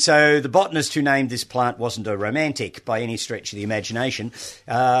 And so the botanist who named this plant wasn't a romantic by any stretch of the imagination.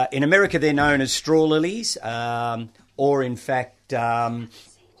 In America, they're known as straw lilies, or in fact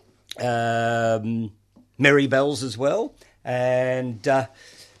marybells as well, and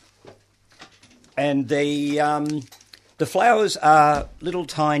the flowers are little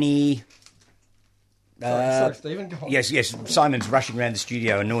tiny. sorry, Stephen, go on. Yes. Simon's rushing around the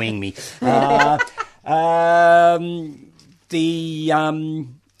studio, annoying me. The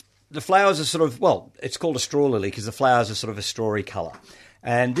flowers are sort of, well, it's called a straw lily because the flowers are sort of a strawy colour.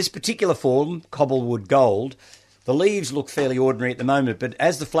 And this particular form, cobblewood gold, the leaves look fairly ordinary at the moment, but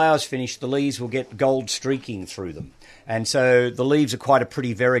as the flowers finish, the leaves will get gold streaking through them. And so the leaves are quite a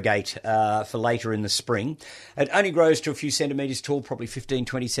pretty variegate for later in the spring. It only grows to a few centimetres tall, probably 15,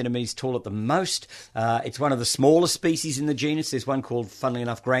 20 centimetres tall at the most. It's one of the smaller species in the genus. There's one called, funnily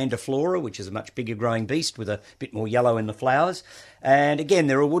enough, grandiflora, which is a much bigger growing beast with a bit more yellow in the flowers. And again,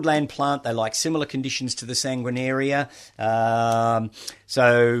 they're a woodland plant. They like similar conditions to the Sanguinaria.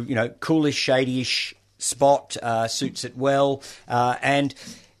 So, coolish, shadyish spot suits it well. And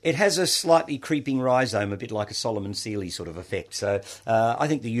It has a slightly creeping rhizome, a bit like a Solomon Seeley sort of effect. So I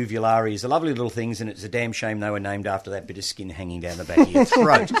think the uvularias are lovely little things, and it's a damn shame they were named after that bit of skin hanging down the back of your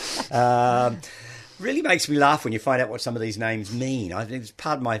throat. Really makes me laugh when you find out what some of these names mean. I think it's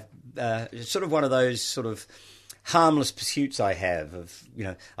part of my sort of one of those sort of harmless pursuits I have of,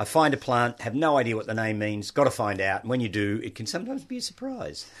 I find a plant, have no idea what the name means, got to find out, and when you do, it can sometimes be a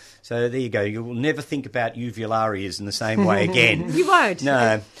surprise. So there you go. You will never think about uvularias in the same way again. You won't?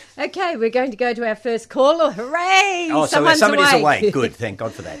 No. Okay, we're going to go to our first caller. Hooray! Oh, so somebody's awake. Good, thank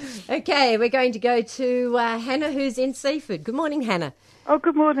God for that. Okay, we're going to go to Hannah, who's in Seaford. Good morning, Hannah. Oh,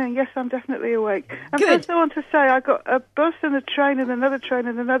 good morning. Yes, I'm definitely awake. And Good. first I want to say I got a bus and a train and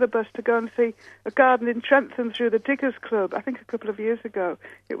another bus to go and see a garden in Trentham through the Diggers Club, I think a couple of years ago.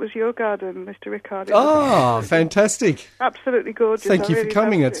 It was your garden, Mr. Rickard. Oh, fantastic. Absolutely gorgeous. Thank you I really for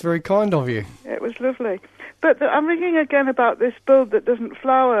coming. loved It's it. very kind of you. It was lovely. But I'm ringing again about this bulb that doesn't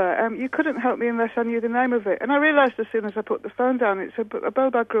flower. You couldn't help me unless I knew the name of it. And I realised as soon as I put the phone down, it's a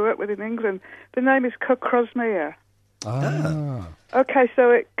bulb I grew up with in England. The name is Cucrosmia. Ah. Okay, so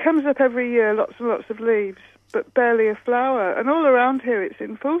it comes up every year, lots and lots of leaves, but barely a flower. And all around here it's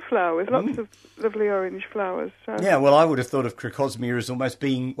in full flower with lots of lovely orange flowers. So. Yeah, well, I would have thought of Crocosmia as almost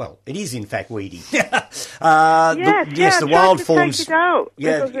being, well, it is in fact weedy. Yes, the I wild tried to forms. take it out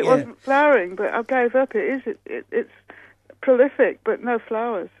Yeah, because it wasn't flowering, but I gave up. It's prolific, but no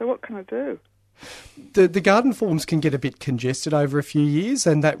flowers. So what can I do? The garden forms can get a bit congested over a few years,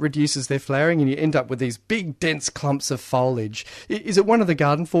 and that reduces their flowering, and you end up with these big, dense clumps of foliage. Is it one of the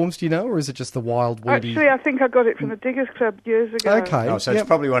garden forms, do you know, or is it just the wild, weedy? Actually, I think I got it from the Diggers Club years ago. Okay. Oh, so yep. it's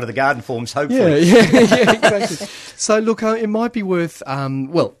probably one of the garden forms, hopefully. Yeah, exactly. So, look, it might be worth...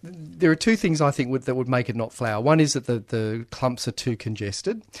 well, there are two things I think that would make it not flower. One is that the clumps are too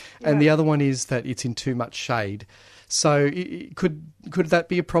congested, and the other one is that it's in too much shade. So could that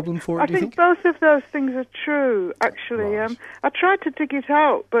be a problem for it, do you think? I think both of those things are true, actually. Right. I tried to dig it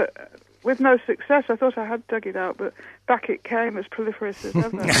out, but with no success. I thought I had dug it out, but back it came as proliferous as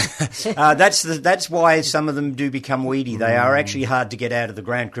ever. That's why some of them do become weedy. They are actually hard to get out of the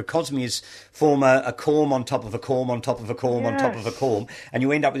ground. Crocosmias form a corm on top of a corm on top of a corm on top of a corm, and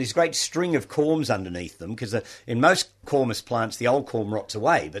you end up with this great string of corms underneath them, because in most cormous plants the old corm rots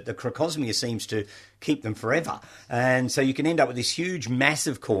away, but the Crocosmia seems to keep them forever. And so you can end up with this huge,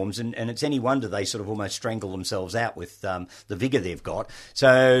 massive corms, and it's any wonder they sort of almost strangle themselves out with the vigour they've got.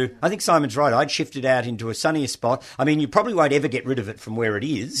 So I think Simon's right. I'd shift it out into a sunnier spot. I mean, you probably won't ever get rid of it from where it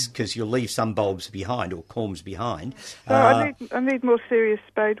is, because you'll leave some bulbs behind or corms behind. So I need more serious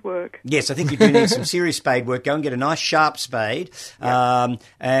spade work. Yes, I think you do need some serious spade work. Go and get a nice sharp spade. And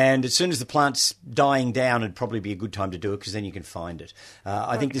as soon as the plant's dying down, it'd probably be a good time to do it, because then you can find it.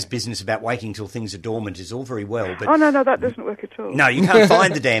 I think this business about waiting until things are dormant is all very well. But no, that doesn't work at all. no, you can't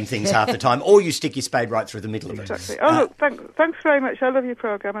find the damn things half the time, or you stick your spade right through the middle of it. Exactly. Look, thanks very much. I love your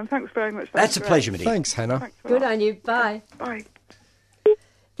programme, and thanks very much. That's a pleasure, Medina. Thanks, Hannah. Thanks a Good lot. on you. Bye. Bye.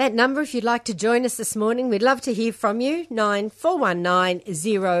 That number, if you'd like to join us this morning, we'd love to hear from you,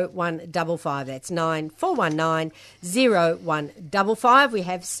 9419-0155. That's 9419-0155. We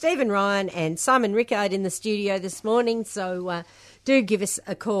have Stephen Ryan and Simon Rickard in the studio this morning, so do give us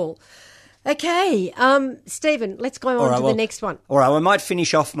a call. Okay, Stephen, let's go on to the next one. All right, I might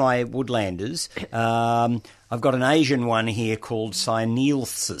finish off my woodlanders. I've got an Asian one here called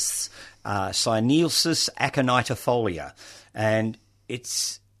Cyanelsis aconitifolia, and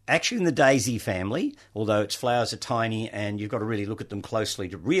it's actually in the daisy family, although its flowers are tiny, and you've got to really look at them closely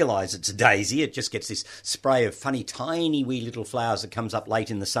to realise it's a daisy. It just gets this spray of funny, tiny, wee little flowers that comes up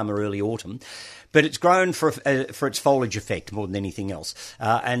late in the summer, early autumn. But it's grown for its foliage effect more than anything else.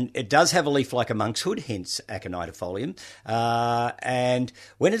 And it does have a leaf like a monkshood, hence aconitofolium. And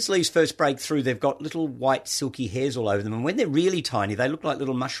when its leaves first break through, they've got little white silky hairs all over them. And when they're really tiny, they look like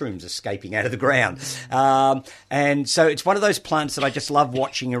little mushrooms escaping out of the ground. And so it's one of those plants that I just love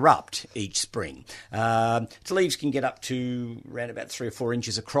watching erupt each spring. Its leaves can get up to around about 3 or 4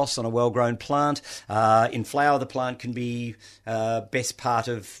 inches across on a well-grown plant. In flower, the plant can be best part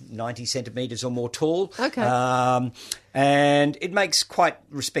of 90 centimetres or more tall. Okay. And it makes quite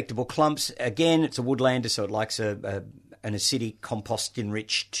respectable clumps. Again, it's a woodlander, so it likes an acidic,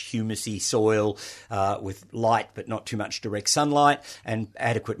 compost-enriched, humusy soil with light but not too much direct sunlight, and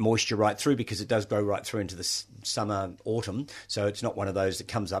adequate moisture right through, because it does grow right through into summer, autumn, so it's not one of those that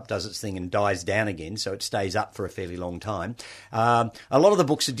comes up, does its thing and dies down again, so it stays up for a fairly long time. A lot of the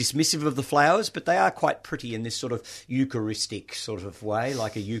books are dismissive of the flowers, but they are quite pretty in this sort of Eucharistic sort of way,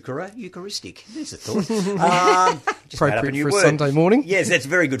 like a Eucharistic. There's a thought. Just made up a new for word. a Sunday morning. Yes, that's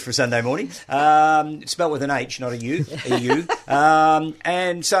very good for a Sunday morning. It's spelled with an H, not a U. EU.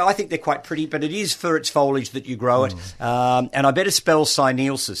 And so I think they're quite pretty, but it is for its foliage that you grow it. And I better spell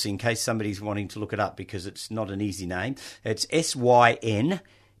Synelsis in case somebody's wanting to look it up, because it's not an easy name. It's Synelsis,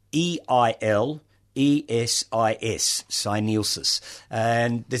 Synelsis.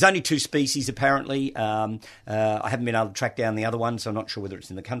 And there's only 2 species, apparently. I haven't been able to track down the other one, so I'm not sure whether it's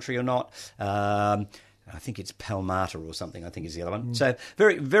in the country or not. I think it's Palmata or something, I think is the other one. So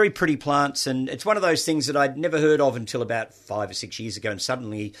very, very pretty plants, and it's one of those things that I'd never heard of until about 5 or 6 years ago, and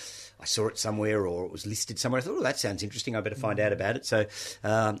suddenly I saw it somewhere or it was listed somewhere. I thought, oh, that sounds interesting. I better find out about it. So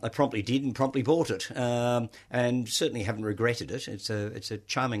I promptly did and promptly bought it, and certainly haven't regretted it. It's a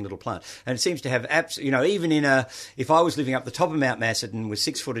charming little plant, and it seems to have even in if I was living up the top of Mount Macedon with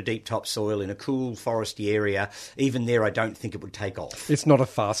 6 foot of deep topsoil in a cool foresty area, even there I don't think it would take off. It's not a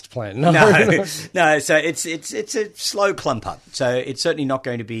fast plant. No. No. So it's a slow clumper. So it's certainly not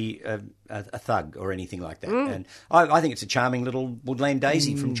going to be a thug or anything like that. And I think it's a charming little woodland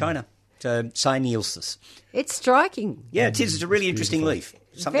daisy from China. So Synelsis. It's striking. Yeah, it is. It's a really interesting leaf.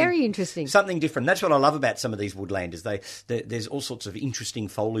 Very interesting. Something different. That's what I love about some of these woodlanders. There's all sorts of interesting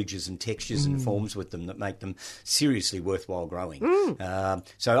foliages and textures and forms with them that make them seriously worthwhile growing.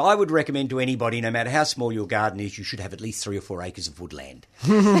 So I would recommend to anybody, no matter how small your garden is, you should have at least 3 or 4 acres of woodland.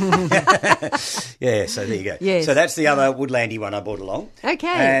 Yeah, so there you go. Yes. So that's the other woodlandy one I bought along. Okay,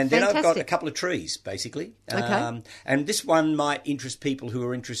 and then I've got fantastic. a couple of trees, basically. Okay. And this one might interest people who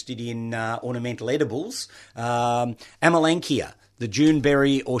are interested in ornamental edibles. Amelanchier, the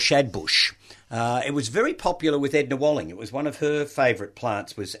Juneberry or shadbush. It was very popular with Edna Walling. It was one of her favourite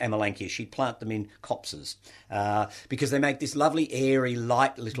plants was Amelanchier. She'd plant them in copses because they make this lovely, airy,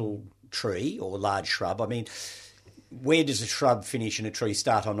 light little tree or large shrub. I mean, where does a shrub finish and a tree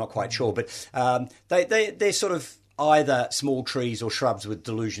start? I'm not quite sure. But they're sort of either small trees or shrubs with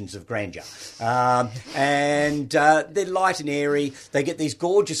delusions of grandeur. And they're light and airy. They get these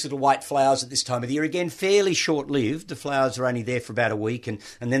gorgeous little white flowers at this time of the year. Again, fairly short-lived. The flowers are only there for about a week, and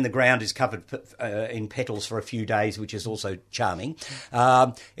then the ground is covered in petals for a few days, which is also charming.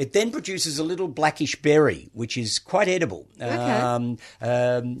 It then produces a little blackish berry, which is quite edible. Okay.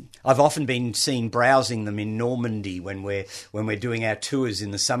 I've often been seen browsing them in Normandy when we're doing our tours in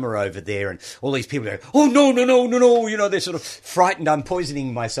the summer over there, and all these people go, oh, no, they're sort of frightened I'm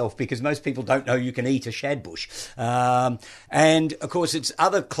poisoning myself because most people don't know you can eat a shadbush. And, of course, its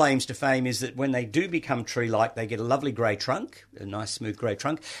other claims to fame is that when they do become tree-like, they get a lovely grey trunk, a nice smooth grey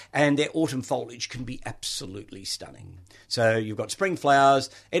trunk, and their autumn foliage can be absolutely stunning. So you've got spring flowers,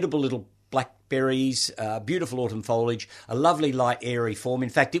 edible little blackberries, beautiful autumn foliage, a lovely light airy form. In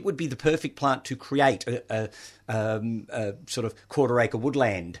fact, it would be the perfect plant to create a sort of quarter-acre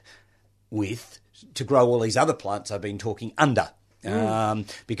woodland with, to grow all these other plants I've been talking under.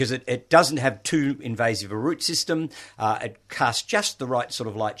 Because it doesn't have too invasive a root system. It casts just the right sort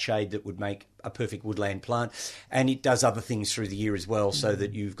of light shade that would make a perfect woodland plant. And it does other things through the year as well, so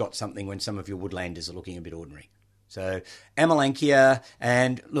that you've got something when some of your woodlanders are looking a bit ordinary. So Amelanchier,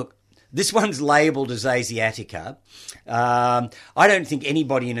 and look, this one's labelled as Asiatica. I don't think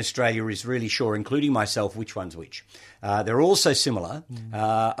anybody in Australia is really sure, including myself, which one's which. They're all so similar.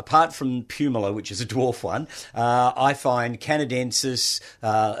 Apart from Pumila, which is a dwarf one, I find Canadensis,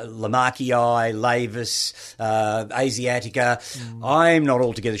 Lamarckii, Laevis, Asiatica. I'm not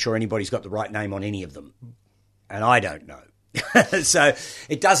altogether sure anybody's got the right name on any of them. And I don't know. So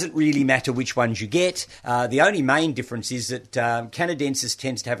it doesn't really matter which ones you get. The only main difference is that Canadensis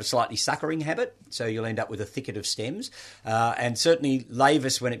tends to have a slightly suckering habit, so you'll end up with a thicket of stems. And certainly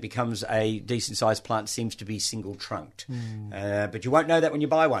Laevis, when it becomes a decent-sized plant, seems to be single-trunked. But you won't know that when you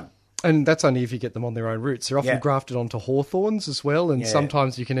buy one. And that's only if you get them on their own roots. They're often grafted onto hawthorns as well, and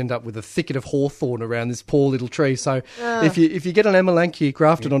sometimes you can end up with a thicket of hawthorn around this poor little tree. So if you get an Amelanchier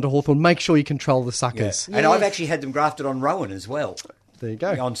grafted onto hawthorn, make sure you control the suckers. And I've actually had them grafted on rowan as well. There you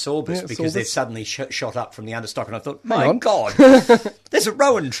go. On Sorbus, because they've suddenly shot up from the understock, and I thought, Hang on. God, there's a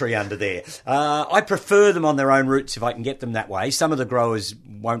rowan tree under there. I prefer them on their own roots if I can get them that way. Some of the growers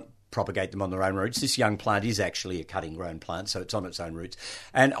won't propagate them on their own roots. This young plant is actually a cutting-grown plant, so it's on its own roots.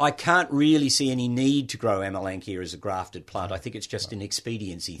 And I can't really see any need to grow Amelanchier as a grafted plant. I think it's just an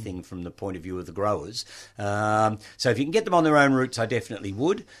expediency thing from the point of view of the growers. So if you can get them on their own roots, I definitely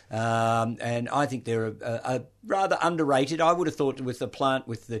would. And I think they're a rather underrated. I would have thought with a plant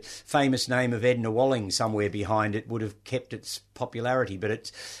with the famous name of Edna Walling somewhere behind it would have kept its popularity,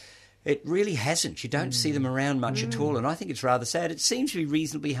 but it really hasn't. You don't see them around much at all, and I think it's rather sad. It seems to be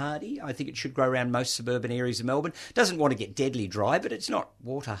reasonably hardy. I think it should grow around most suburban areas of Melbourne. Doesn't want to get deadly dry, but it's not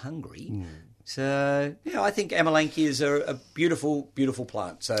water hungry. So, I think Amelanchiers are a beautiful, beautiful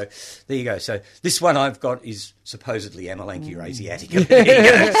plant. So, there you go. So, this one I've got is supposedly Amelanchier asiatica. There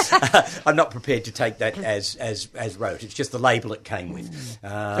you go. I'm not prepared to take that as rote. It's just the label it came with.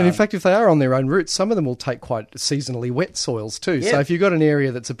 And in fact, if they are on their own roots, some of them will take quite seasonally wet soils too. Yeah. So if you've got an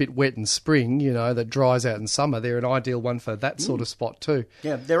area that's a bit wet in spring, that dries out in summer, they're an ideal one for that sort of spot too.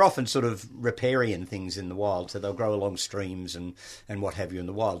 Yeah, they're often sort of riparian things in the wild, so they'll grow along streams and what have you in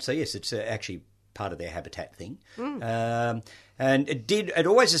the wild. So yes, it's actually part of their habitat thing. And it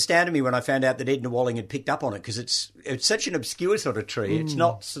always astounded me when I found out that Edna Walling had picked up on it, because it's such an obscure sort of tree. It's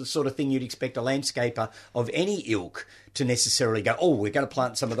not the sort of thing you'd expect a landscaper of any ilk to necessarily go, oh, we're going to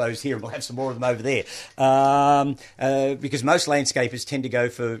plant some of those here and we'll have some more of them over there. Because most landscapers tend to go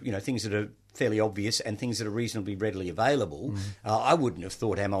for, things that are fairly obvious and things that are reasonably readily available. I wouldn't have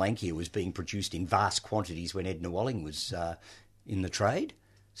thought Amelanchier was being produced in vast quantities when Edna Walling was in the trade.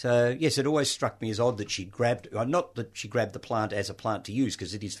 So, yes, it always struck me as odd that she not that she grabbed the plant as a plant to use,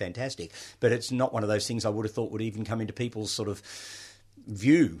 because it is fantastic, but it's not one of those things I would have thought would even come into people's sort of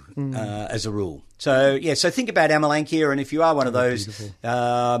view as a rule. So, so think about Amelanchier, and if you are one of those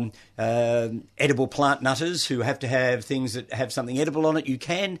edible plant nutters who have to have things that have something edible on it, you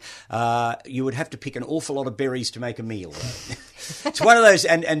can. You would have to pick an awful lot of berries to make a meal. It's one of those,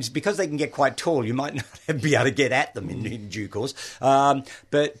 and because they can get quite tall, you might not be able to get at them in due course.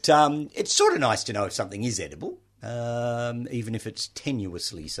 But it's sort of nice to know if something is edible, even if it's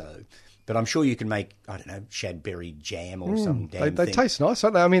tenuously so. But I'm sure you can make, I don't know, shadberry jam or some damn thing. They taste nice,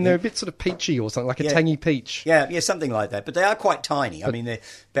 don't they? I mean, they're a bit sort of peachy or something, like a tangy peach. Yeah, something like that. But they are quite tiny. I mean, they're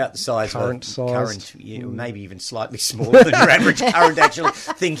about the size of currant, maybe even slightly smaller than your average currant, actually,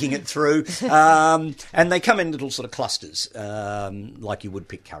 thinking it through. And they come in little sort of clusters, like you would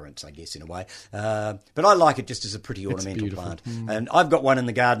pick currants, I guess, in a way. But I like it just as a pretty ornamental plant. And I've got one in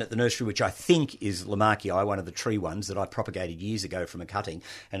the garden at the nursery, which I think is Lamarckii, one of the tree ones that I propagated years ago from a cutting.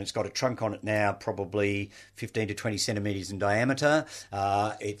 And it's got a trunk on it now, probably 15 to 20 centimetres in diameter.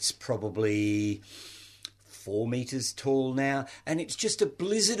 It's probably 4 metres tall now, and it's just a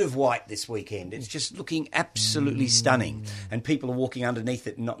blizzard of white this weekend. It's just looking absolutely stunning, and people are walking underneath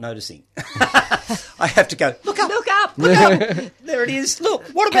it and not noticing. I have to go, look up, look up, look up. There it is. Look,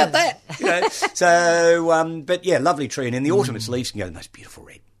 what about that? So, but yeah, lovely tree, and in the autumn its leaves can go the most beautiful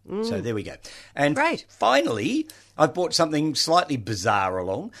red. So there we go. And finally, I've bought something slightly bizarre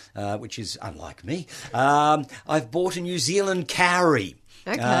along, which is unlike me. I've bought a New Zealand kauri,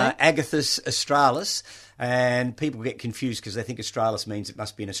 Agathis australis. And people get confused because they think Australis means it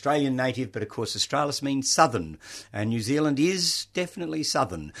must be an Australian native, but of course Australis means southern, and New Zealand is definitely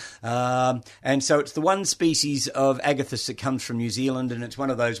southern. And so it's the one species of Agathis that comes from New Zealand, and it's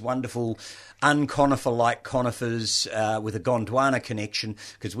one of those wonderful unconifer-like conifers with a Gondwana connection,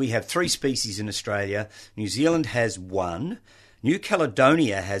 because we have 3 species in Australia. New Zealand has 1. New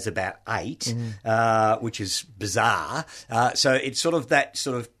Caledonia has about 8, which is bizarre. So it's sort of that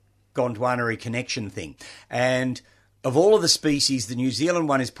sort of Gondwana connection thing. And of all of the species, the New Zealand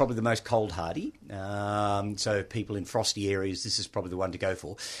one is probably the most cold hardy. So people in frosty areas, this is probably the one to go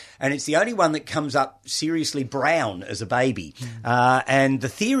for. And it's the only one that comes up seriously brown as a baby. And the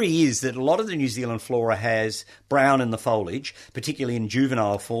theory is that a lot of the New Zealand flora has brown in the foliage, particularly in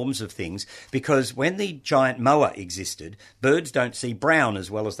juvenile forms of things, because when the giant moa existed, birds don't see brown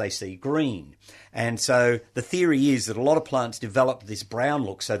as well as they see green. And so the theory is that a lot of plants developed this brown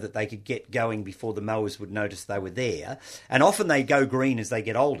look so that they could get going before the mowers would notice they were there. And often they go green as they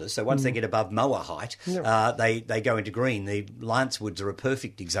get older. So once they get above mower height, they go into green. The lancewoods are a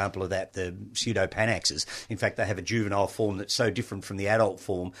perfect example of that, the pseudopanaxes. In fact, they have a juvenile form that's so different from the adult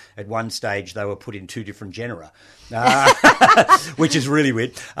form. At one stage, they were put in 2 different genera, which is really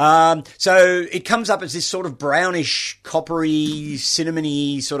weird. So it comes up as this sort of brownish, coppery,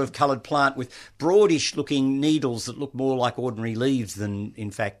 cinnamony sort of coloured plant with broadish-looking needles that look more like ordinary leaves than,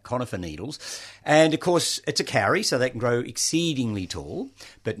 in fact, conifer needles. And, of course, it's a kauri, so they can grow exceedingly tall,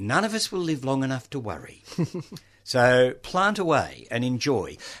 but none of us will live long enough to worry. So plant away and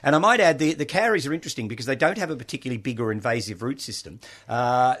enjoy. And I might add the kauris are interesting because they don't have a particularly big or invasive root system.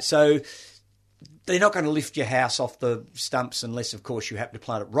 So they're not going to lift your house off the stumps unless, of course, you happen to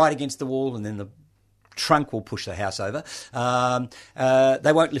plant it right against the wall and then the trunk will push the house over.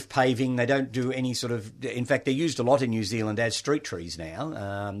 They won't lift paving. They don't do any sort of... In fact, they're used a lot in New Zealand as street trees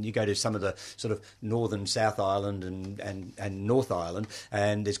now. You go to some of the sort of northern South Island and North Island,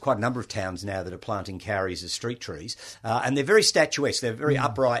 and there's quite a number of towns now that are planting kauris as street trees. And they're very statuesque. They're very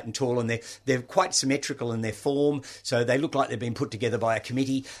upright and tall, and they're quite symmetrical in their form, so they look like they've been put together by a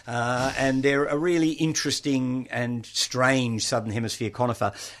committee. And they're a really interesting and strange Southern Hemisphere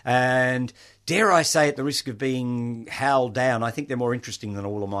conifer. And dare I say, at the risk of being howled down, I think they're more interesting than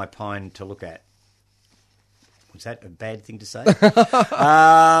Wollemi pine to look at. Was that a bad thing to say?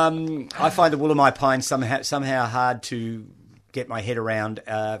 I find the Wollemi pine somehow hard to get my head around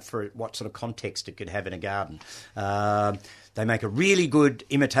for what sort of context it could have in a garden. They make a really good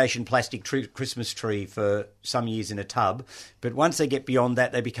imitation plastic Christmas tree for some years in a tub, but once they get beyond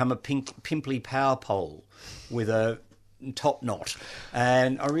that, they become a pimply power pole with a top knot,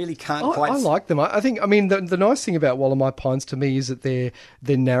 and I really can't quite... I like them. I think, I mean, the nice thing about Wollemi pines to me is that they're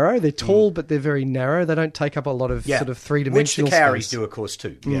narrow. They're tall, but they're very narrow. They don't take up a lot of sort of three-dimensional space. Which the kauris space. do, of course,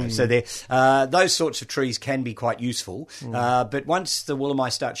 too. Yeah, so those sorts of trees can be quite useful, but once the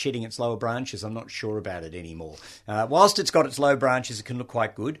Wollemi starts shedding its lower branches, I'm not sure about it anymore. Whilst it's got its low branches, it can look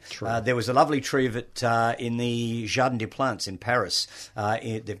quite good. There was a lovely tree of it in the Jardin des Plantes in Paris.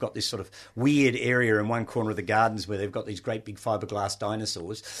 They've got this sort of weird area in one corner of the gardens where they've got these great big fiberglass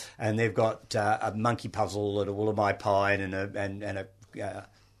dinosaurs, and they've got a monkey puzzle and a Wollemi pine and a I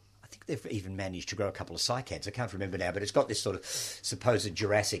think they've even managed to grow a couple of cycads. I can't remember now, but it's got this sort of supposed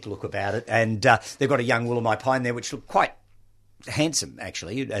Jurassic look about it, and they've got a young Wollemi pine there which look quite handsome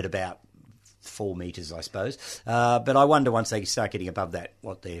actually at about 4 metres, I suppose. But I wonder once they start getting above that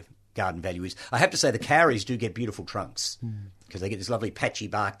what their garden value is. I have to say the kauris do get beautiful trunks. Because they get this lovely patchy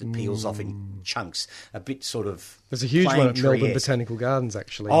bark that peels off in chunks, a bit sort of... There's a huge one at Melbourne Botanical Gardens,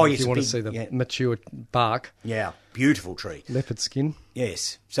 actually. Oh, if yes, you want to see the mature bark. Yeah, beautiful tree. Leopard skin.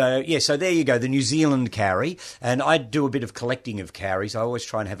 Yes. So there you go, the New Zealand kauri. And I do a bit of collecting of kauris. I always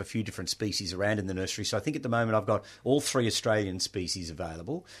try and have a few different species around in the nursery. So I think at the moment I've got all 3 Australian species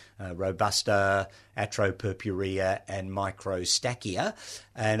available, Robusta, Atropurpurea and Microstachya.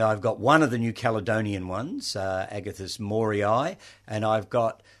 And I've got one of the New Caledonian ones, Agathis morii, and I've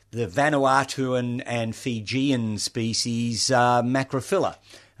got the Vanuatuan and Fijian species, Macrophylla.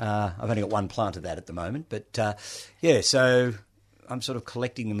 I've only got one plant of that at the moment, but so I'm sort of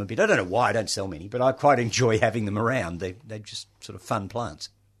collecting them a bit. I don't know why I don't sell many, but I quite enjoy having them around. They're just sort of fun plants.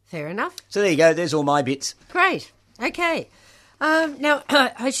 Fair enough. So there you go. There's all my bits. Great. Okay. Now,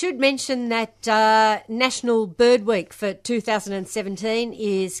 I should mention that National Bird Week for 2017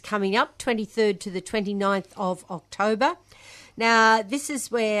 is coming up, 23rd to the 29th of October. Now, this is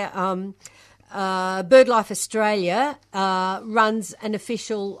where BirdLife Australia runs an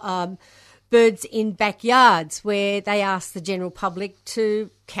official birds in backyards where they ask the general public to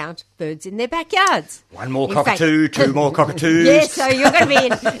count birds in their backyards. One more cockatoo, 2 more cockatoos. Yeah, so you're going to be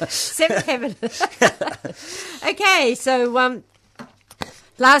in 7th heaven. Okay, so...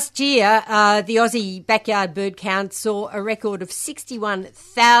 last year, the Aussie backyard bird count saw a record of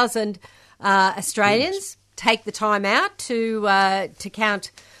 61,000 Australians take the time out to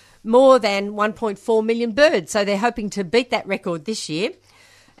count more than 1.4 million birds. So they're hoping to beat that record this year.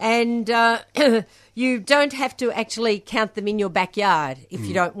 And you don't have to actually count them in your backyard if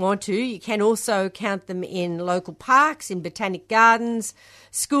you don't want to. You can also count them in local parks, in botanic gardens,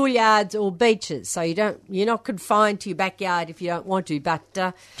 schoolyards or beaches. So you're not confined to your backyard if you don't want to. But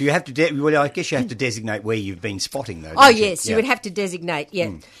do you have to? Well, I guess you have to designate where you've been spotting those. Oh yes, you would have to designate. Yeah.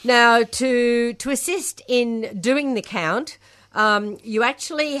 Now to assist in doing the count, you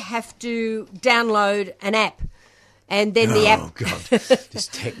actually have to download an app. And then the app... Oh, God, this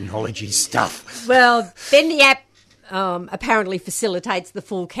technology stuff. Well, then the app apparently facilitates the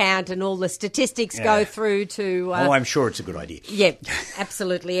full count and all the statistics go through to... I'm sure it's a good idea. Yeah,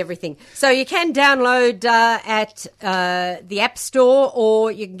 absolutely everything. So you can download at the App Store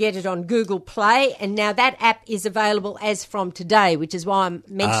or you can get it on Google Play. And now that app is available as from today, which is why I'm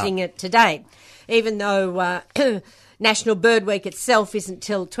mentioning it today. Even though... National Bird Week itself isn't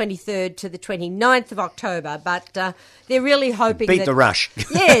till 23rd to the 29th of October, but they're really hoping Beat the rush.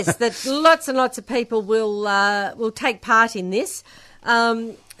 Yes, that lots and lots of people will take part in this.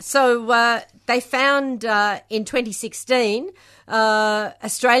 So they found in 2016,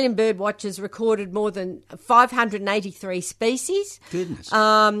 Australian bird watchers recorded more than 583 species. Goodness.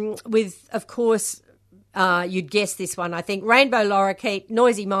 With, of course, you'd guess this one, I think. Rainbow lorikeet,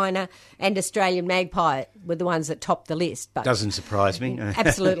 noisy myna, and Australian magpie were the ones that topped the list. But Doesn't surprise me.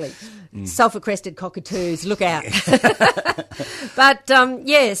 absolutely. Sulphur-crested cockatoos, look out. But,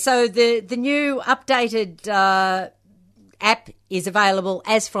 so the new updated app is available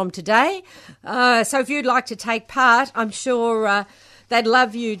as from today. So if you'd like to take part, I'm sure they'd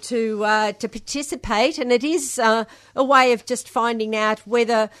love you to participate. And it is a way of just finding out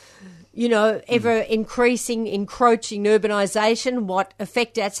whether, ever encroaching urbanisation, what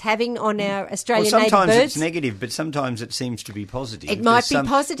effect that's having on our Australian native birds. Sometimes it's negative, but sometimes it seems to be positive. It might be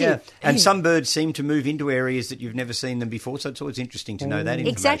positive. Yeah. And some birds seem to move into areas that you've never seen them before, so it's always interesting to know that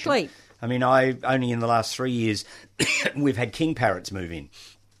information. Exactly. I mean, only in the last 3 years, we've had king parrots move in.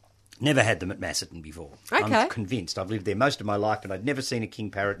 Never had them at Macedon before. Okay. I'm convinced. I've lived there most of my life, but I'd never seen a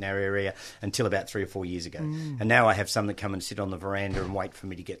king parrot in our area until about 3 or 4 years ago. And now I have some that come and sit on the veranda and wait for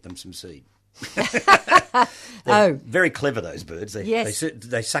me to get them some seed. They're very clever, those birds.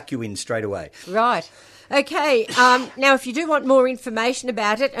 They suck you in straight away. Right. Okay. Now, if you do want more information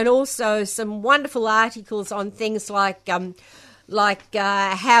about it, and also some wonderful articles on things like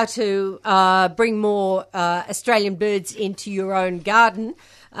how to bring more Australian birds into your own garden,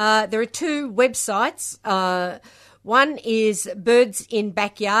 there are two websites. One is Birds in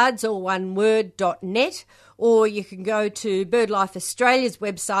Backyards, or one word.net, or you can go to BirdLife Australia's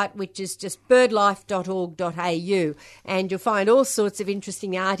website, which is just birdlife.org.au, and you'll find all sorts of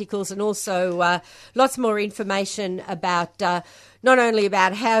interesting articles and also lots more information about not only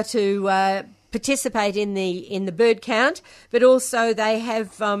about how to participate in the bird count, but also they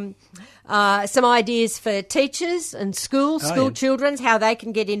have some ideas for teachers and school children, how they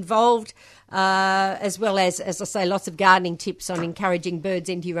can get involved, as well as I say, lots of gardening tips on encouraging birds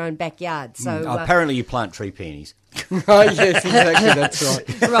into your own backyard. So apparently you plant tree peonies. Oh, yes, exactly, that's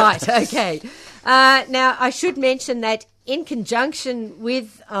right. Right, okay. Now, I should mention that in conjunction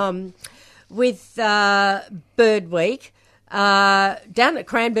with Bird Week, down at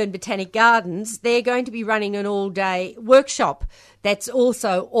Cranbourne Botanic Gardens, they're going to be running an all-day workshop that's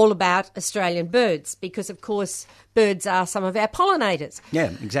also all about Australian birds, because, of course, birds are some of our pollinators. Yeah,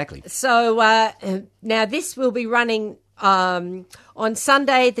 exactly. So now this will be running on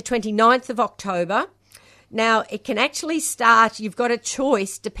Sunday, the 29th of October. Now, it can actually start, you've got a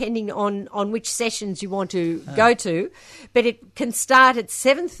choice depending on which sessions you want to go to, but it can start at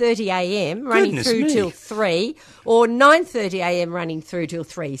 7:30am running through till 3, or 9:30am running through till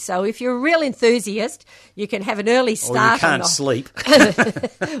 3. So if you're a real enthusiast, you can have an early start. Or you can't sleep.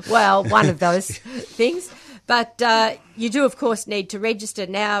 Well, one of those things. But you do, of course, need to register.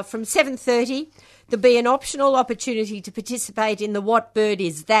 Now, from 7:30, there'll be an optional opportunity to participate in the What Bird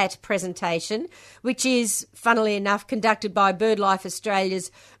Is That presentation, which is, funnily enough, conducted by BirdLife Australia's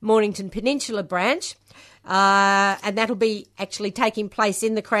Mornington Peninsula branch. And that'll be actually taking place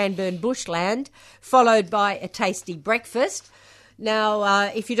in the Cranbourne bushland, followed by a tasty breakfast. Now,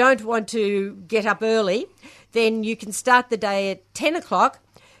 if you don't want to get up early, then you can start the day at 10 o'clock,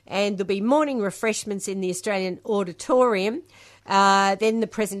 and there'll be morning refreshments in the Australian Auditorium. Then the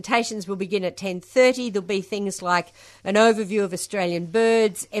presentations will begin at 10:30. There'll be things like an overview of Australian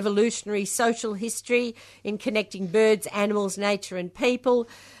birds, evolutionary social history in connecting birds, animals, nature and people,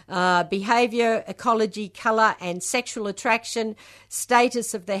 behaviour, ecology, colour and sexual attraction,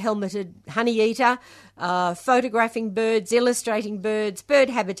 status of the helmeted honeyeater, photographing birds, illustrating birds, bird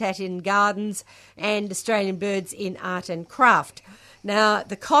habitat in gardens, and Australian birds in art and craft. Now,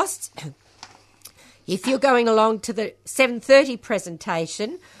 the costs, if you're going along to the 7:30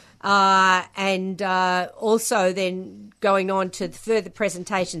 presentation and also then going on to the further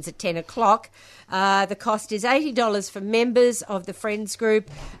presentations at 10 o'clock, the cost is $80 for members of the Friends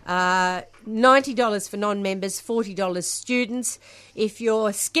Group, $90 for non-members, $40 students. If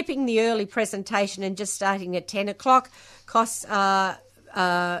you're skipping the early presentation and just starting at 10 o'clock, costs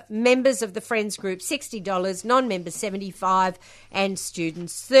members of the Friends Group $60, non-members $75, and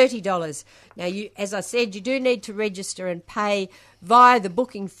students $30. Now, as I said, you do need to register and pay via the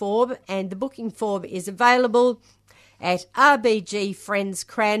booking form, and the booking form is available at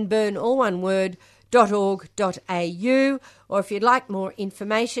rbgfriendscranbourne, all one word, .org.au, or if you'd like more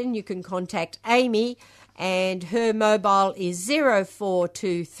information, you can contact Amy, and her mobile is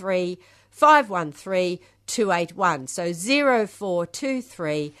 0423 513 281. So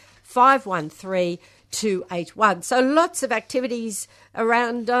 0423 513 281. So lots of activities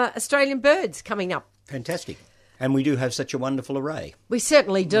around Australian birds coming up. Fantastic. And we do have such a wonderful array. We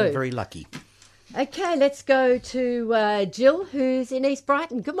certainly do. We're very lucky. Okay, let's go to Jill, who's in East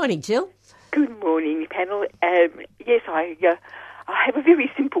Brighton. Good morning, Jill. Good morning, panel. Yes, I I have a very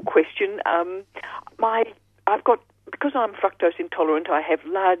simple question. Because I'm fructose intolerant, I have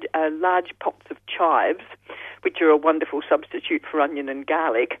large pots of chives, which are a wonderful substitute for onion and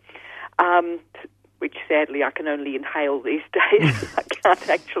garlic, which sadly I can only inhale these days. I can't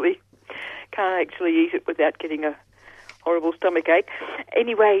actually eat it without getting a horrible stomachache.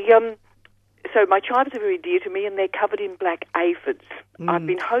 Anyway, so my chives are very dear to me, and they're covered in black aphids. I've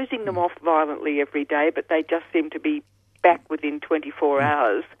been hosing them off violently every day, but they just seem to be back within 24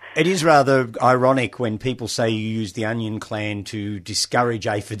 hours. It is rather ironic when people say you use the onion clan to discourage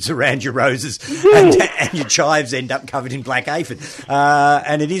aphids around your roses, and your chives end up covered in black aphids.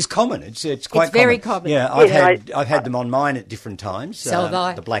 And it is common. It's quite It's very common. Yeah, I've had them on mine at different times. So have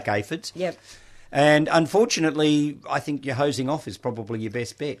I. The black aphids. Yep. And unfortunately, I think your hosing off is probably your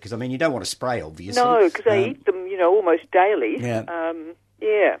best bet, because, I mean, you don't want to spray, obviously. No, because I eat them, almost daily.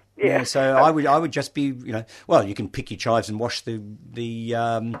 Yeah. Yeah. So I would just be, well, you can pick your chives and wash the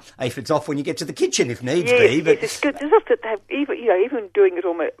aphids off when you get to the kitchen if needs be. But it's good. It's just that even doing it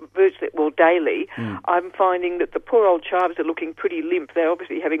almost virtually daily, I'm finding that the poor old chives are looking pretty limp. They're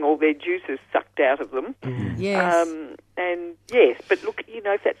obviously having all their juices sucked out of them. Yes. And yes, but look,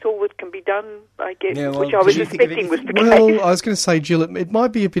 if that's all that can be done, I guess, Yeah, well, which I was did you think of expecting was the Well, case. I was going to say, Jill, it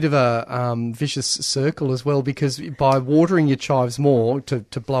might be a bit of a vicious circle as well, because by watering your chives more to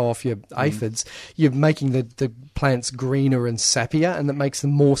blow off your aphids, you're making the plants greener and sappier, and that makes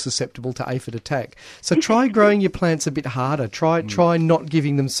them more susceptible to aphid attack. So try growing your plants a bit harder. Try not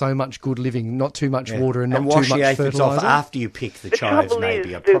giving them so much good living, not too much water, and not wash too the much aphids off fertiliser. after you pick the chives, trouble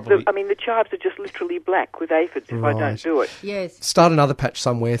maybe. is, the chives are just literally black with aphids if I don't do it. Yes. Start another patch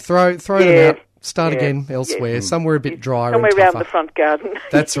somewhere. Throw them out. Start again elsewhere, somewhere a bit drier Somewhere and around tougher. the front garden.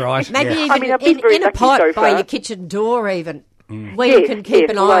 That's right. Maybe Yeah. even I mean, I've been very in a lucky pot so by far. your kitchen door, even where you can keep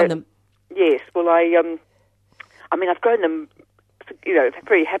an eye on them. Yes, well, I've grown them,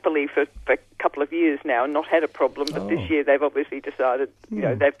 very happily for a couple of years now and not had a problem. But this year they've obviously decided,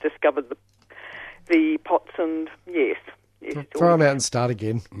 they've discovered the pots and yes. Throw them out and start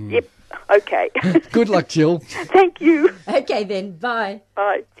again. Yep. Okay. Good luck, Jill. Thank you. Okay, then. Bye.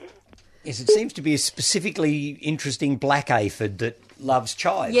 Bye. Yes, it seems to be a specifically interesting black aphid that loves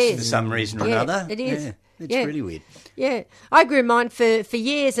chives for some reason or another. It is. Yeah, it's really weird. Yeah, I grew mine for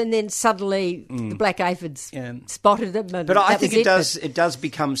years, and then suddenly the black aphids spotted them. And But I that think was it does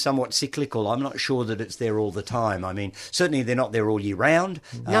become somewhat cyclical. I'm not sure that it's there all the time. I mean, certainly they're not there all year round.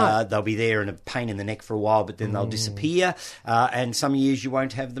 No. They'll be there and a pain in the neck for a while, but then they'll disappear. And some years you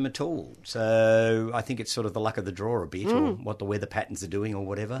won't have them at all. So I think it's sort of the luck of the draw a bit, or what the weather patterns are doing, or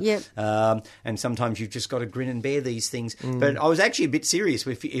whatever. Yep. And sometimes you've just got to grin and bear these things. But I was actually a bit serious.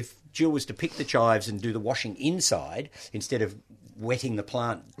 If Jill was to pick the chives and do the washing inside instead of wetting the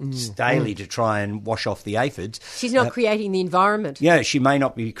plant daily to try and wash off the aphids. She's not creating the environment. Yeah, she may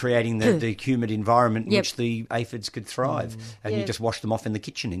not be creating the humid environment in which the aphids could thrive. And you just wash them off in the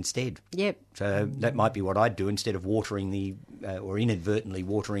kitchen instead. Yep. So that might be what I'd do instead of watering or inadvertently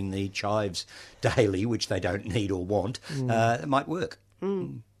watering the chives daily, which they don't need or want. It might work.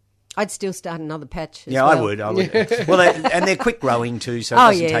 I'd still start another patch as Yeah, well. I would. Well, and they're quick growing too, so it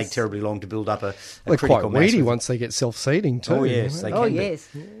doesn't take terribly long to build up a They're critical quite mass. weedy once they get self-seeding too. Oh, yes, they Oh, can be. yes.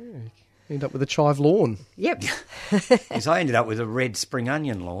 End up with a chive lawn. Yep. Yes, I ended up with a red spring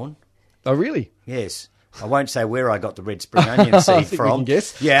onion lawn. Oh, really? Yes. I won't say where I got the red spring onion seed think we from. can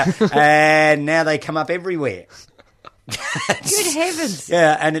guess. Yeah, and now they come up everywhere. Good heavens.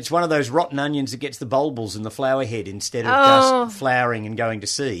 Yeah, and it's one of those rotten onions that gets the bulbils and the flower head instead of just flowering and going to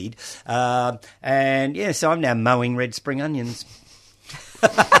seed. And yeah, so I'm now mowing red spring onions.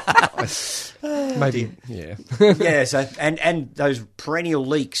 Maybe, yeah. Yeah, so and those perennial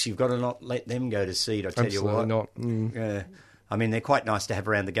leeks, you've got to not let them go to seed, I tell Absolutely you what. not. Yeah. I mean, they're quite nice to have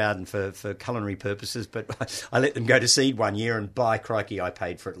around the garden for culinary purposes, but I let them go to seed one year, and by crikey, I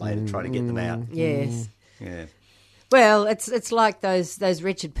paid for it later trying to get them out. Yes. Yeah. Well, it's like those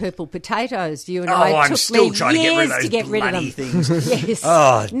wretched purple potatoes. You and Oh, I I'm took still me trying to get rid years of those to get rid of bloody them. things. Yes.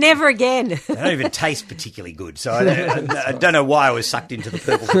 Oh. Never again. They don't even taste particularly good, so I don't know why I was sucked into the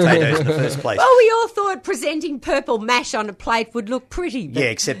purple potatoes in the first place. Well, we all thought presenting purple mash on a plate would look pretty. But Yeah,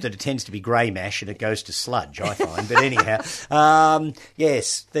 except that it tends to be grey mash and it goes to sludge, I find. But anyhow,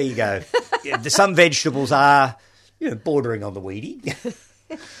 yes, there you go. Yeah, some vegetables are bordering on the weedy.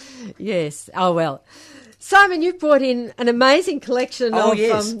 Yes. Oh, well. Simon, you've brought in an amazing collection of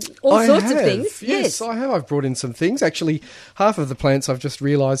yes. all I sorts have. of things. Yes, I have. I've brought in some things. Actually, half of the plants I've just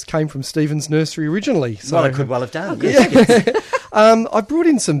realised came from Stephen's nursery originally. So Well, I could well have done. I brought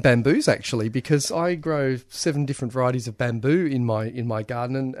in some bamboos actually because I grow 7 different varieties of bamboo in my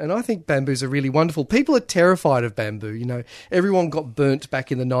garden, and I think bamboos are really wonderful. People are terrified of bamboo. You know, everyone got burnt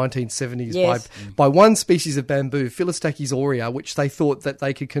back in the 1970s Yes. by one species of bamboo, Philostachys aurea, which they thought that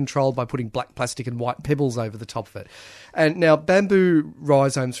they could control by putting black plastic and white pebbles over the top of it. And now bamboo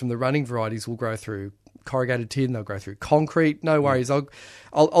rhizomes from the running varieties will grow through corrugated tin, they'll grow through concrete. No worries. I'll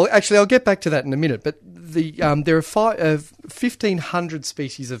get back to that in a minute. But there are 1,500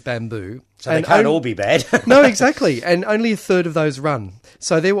 species of bamboo. So they can't all be bad. No, exactly. And only a third of those run.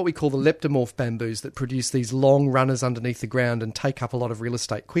 So they're what we call the leptomorph bamboos that produce these long runners underneath the ground and take up a lot of real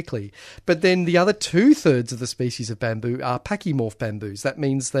estate quickly. But then the other 2/3 of the species of bamboo are pachymorph bamboos. That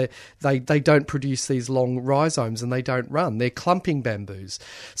means they don't produce these long rhizomes and they don't run. They're clumping bamboos.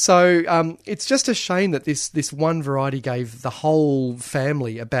 So it's just a shame that this one variety gave the whole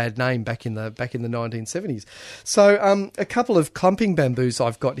family a bad name back in the 1970s. So a couple of clumping bamboos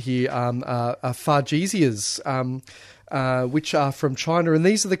I've got here are Fargesias, which are from China, and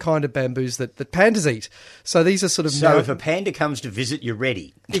these are the kind of bamboos that pandas eat. So these are sort of... So if a panda comes to visit, you're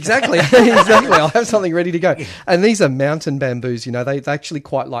ready. Exactly, exactly. I'll have something ready to go. And these are mountain bamboos, you know, they actually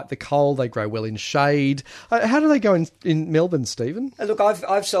quite like the cold, they grow well in shade. How do they go in Melbourne, Stephen? Look,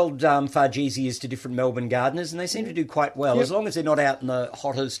 I've sold Fargesias to different Melbourne gardeners, and they seem to do quite well, as long as they're not out in the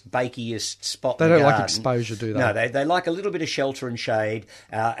hottest, bakiest spot They in the don't like garden. exposure, do they? No, they like a little bit of shelter and shade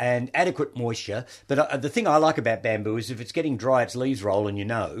and adequate moisture. But the thing I like about bamboo is if it's getting dry, its leaves roll and you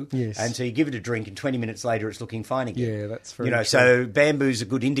know. Yes. And so you give it a drink and 20 minutes later it's looking fine again. Yeah, that's very true. true. So bamboo's a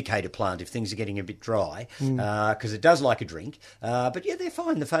good indicator plant if things are getting a bit dry because it does like a drink. But yeah, they're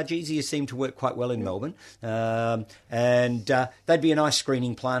fine. The Fargesias seem to work quite well in Melbourne. And they'd be a nice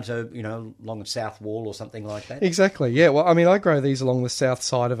screening plant, along the south wall or something like that. Exactly, yeah. Well, I mean, I grow these along the south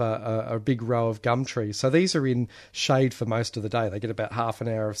side of a big row of gum trees. So these are in shade for most of the day. They get about half an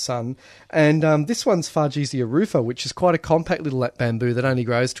hour of sun. And this one's Fargesia rufa, which is quite a compact little bamboo that only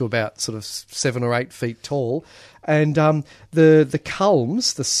grows to about sort of 7 or 8 feet tall. And the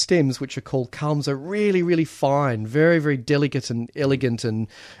culms, the stems, which are called culms, are really, really fine, very, very delicate and elegant and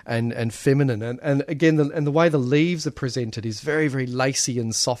feminine. And again, the way the leaves are presented is very, very lacy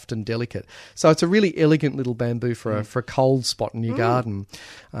and soft and delicate. So it's a really elegant little bamboo for a cold spot in your garden.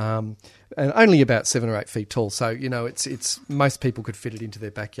 And only about 7 or 8 feet tall, so it's most people could fit it into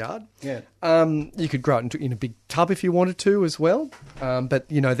their backyard. Yeah. You could grow it in a big tub if you wanted to as well, but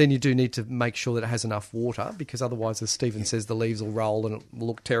then you do need to make sure that it has enough water because otherwise, as Stephen says, the leaves will roll and it will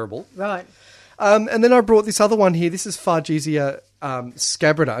look terrible. Right. And then I brought this other one here. This is Fargesia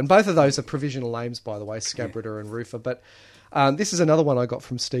scabrida, and both of those are provisional names, by the way, scabrida and rufa, but. This is another one I got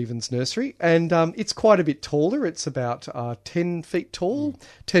from Stephen's nursery, and it's quite a bit taller. It's about 10 feet tall,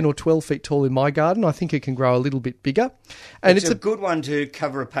 10 or 12 feet tall in my garden. I think it can grow a little bit bigger. And it's a good one to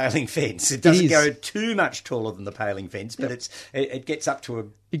cover a paling fence. It doesn't go too much taller than the paling fence, but it gets up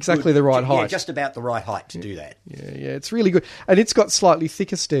to exactly the right height. Yeah, just about the right height to do that. Yeah, it's really good. And it's got slightly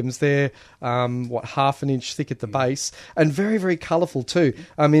thicker stems. They're, half an inch thick at the base, and very, very colourful too.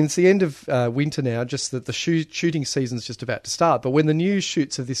 I mean, it's the end of winter now, just that the shooting season's just about to start. But when the new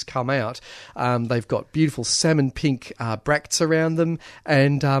shoots of this come out, they've got beautiful salmon pink bracts around them,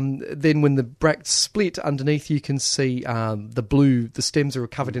 and then when the bracts split underneath, you can see the stems are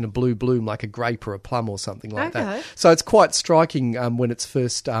covered in a blue bloom like a grape or a plum or something like that. So it's quite striking when it's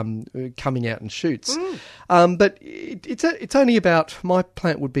first coming out in shoots. But it's only about, my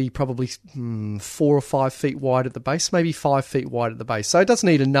plant would be probably 4 or 5 feet wide at the base, maybe 5 feet wide at the base. So it doesn't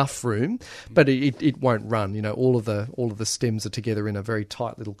need enough room, but it won't run. All of the stems are together in a very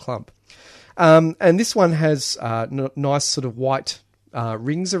tight little clump. And this one has nice sort of white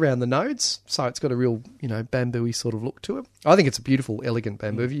rings around the nodes, so it's got a real, bamboo-y sort of look to it. I think it's a beautiful, elegant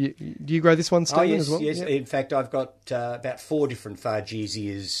bamboo. Do you grow this one, Stephen, as well? Yes. Yeah. In fact, I've got about 4 different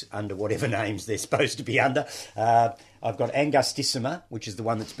Fargesias under whatever names they're supposed to be under. I've got Angustissima, which is the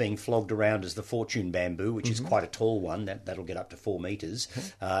one that's being flogged around as the fortune bamboo, which is quite a tall one. That'll get up to 4 metres.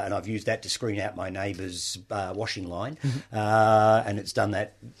 And I've used that to screen out my neighbour's washing line. And it's done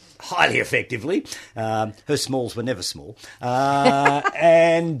that highly effectively. Her smalls were never small.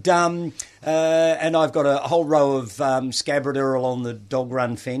 And I've got a whole row of scabrida along the dog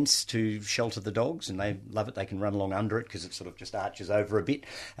run fence to shelter the dogs, and they love it. They can run along under it because it sort of just arches over a bit.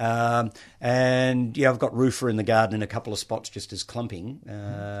 I've got rufa in the garden in a couple of spots just as clumping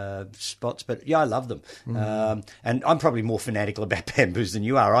spots. But yeah, I love them. And I'm probably more fanatical about bamboos than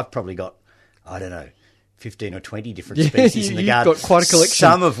you are. I've probably got, 15 or 20 different species in the garden. You've got quite a collection.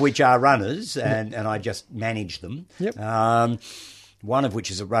 Some of which are runners, and I just manage them. Yep. one of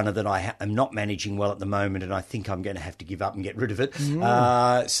which is a runner that I am not managing well at the moment, and I think I'm going to have to give up and get rid of it.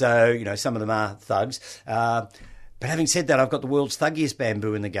 So, some of them are thugs. But having said that, I've got the world's thuggiest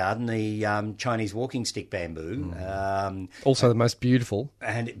bamboo in the garden, the Chinese walking stick bamboo. Also the most beautiful.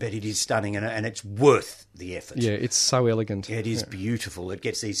 But it is stunning, and it's worth the effort. Yeah, it's so elegant. It is beautiful. It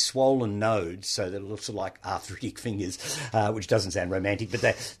gets these swollen nodes, so that it looks like arthritic fingers, which doesn't sound romantic. But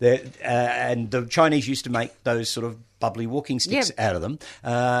and the Chinese used to make those sort of bubbly walking sticks out of them,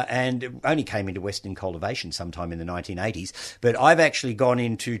 and it only came into Western cultivation sometime in the 1980s. But I've actually gone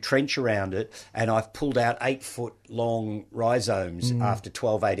into trench around it, and I've pulled out 8-foot long rhizomes after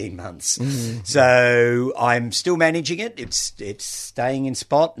 12, 18 months. So I'm still managing it. It's staying in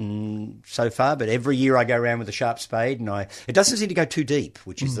spot and so far, but every year I go around with a sharp spade, and it doesn't seem to go too deep,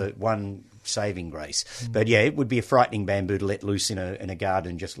 which is the one saving grace. But yeah, it would be a frightening bamboo to let loose in a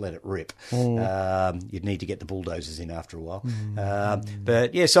garden and just let it rip. You'd need to get the bulldozers in after a while.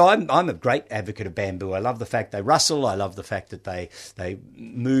 But yeah, so I'm a great advocate of bamboo. I love the fact they rustle. I love the fact that they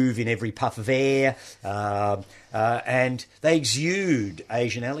move in every puff of air, and they exude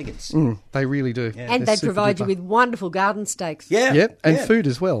Asian elegance. They really do. Yeah. And they provide you with wonderful garden stakes. And food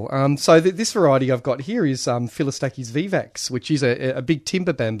as well. So this variety I've got here is Philostachys vivax, which is a big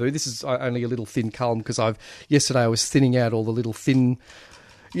timber bamboo. This is only a little thin culm because yesterday I was thinning out all the little thin.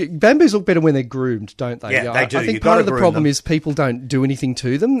 Bamboos look better when they're groomed, don't they? Yeah, they do. I think part of the problem is people don't do anything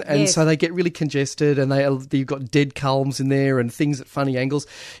to them, and so they get really congested, and you've got dead culms in there and things at funny angles.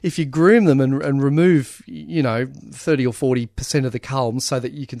 If you groom them and remove, 30 or 40% of the culms so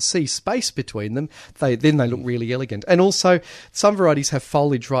that you can see space between them, then they look really elegant. And also, some varieties have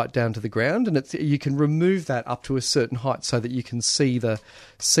foliage right down to the ground, and you can remove that up to a certain height so that you can see the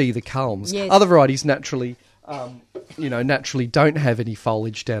culms. Yes. Other varieties naturally don't have any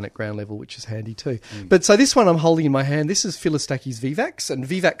foliage down at ground level, which is handy too. But so this one I'm holding in my hand, this is Philostachys vivax, and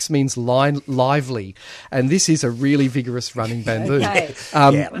vivax means lively, and this is a really vigorous running bamboo.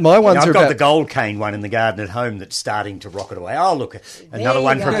 My ones I've are got the gold cane one in the garden at home that's starting to rocket away. Oh, look, another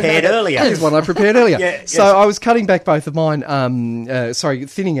one prepared earlier. Here's one I prepared earlier. So I was cutting back both of mine,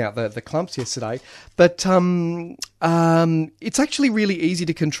 thinning out the clumps yesterday. But it's actually really easy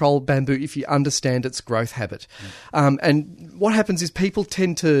to control bamboo if you understand its growth habit. And what happens is people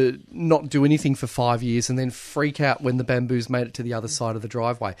tend to not do anything for 5 years and then freak out when the bamboo's made it to the other side of the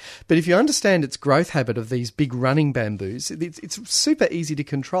driveway. But if you understand its growth habit of these big running bamboos, it's super easy to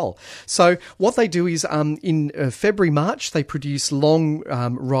control. So what they do is in February, March, they produce long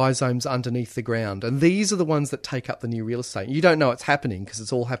rhizomes underneath the ground. And these are the ones that take up the new real estate. You don't know it's happening because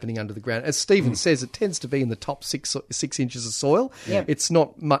it's all happening under the ground. As Stephen says, it tends to be in the top 6 inches of soil. Yep. It's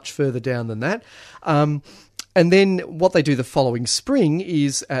not much further down than that. And then what they do the following spring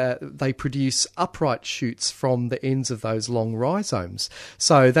is they produce upright shoots from the ends of those long rhizomes.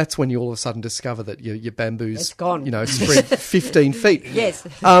 So that's when you all of a sudden discover that your bamboo's spread 15 feet. Yes.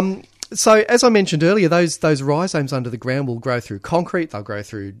 So as I mentioned earlier, those rhizomes under the ground will grow through concrete, they'll grow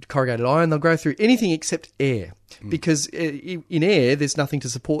through corrugated iron, they'll grow through anything except air. Because in air, there's nothing to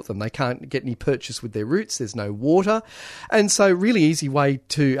support them. They can't get any purchase with their roots. There's no water. And so really easy way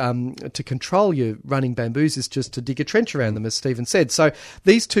to control your running bamboos is just to dig a trench around them, as Stephen said. So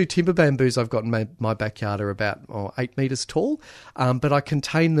these 2 timber bamboos I've got in my backyard are about 8 metres tall, but I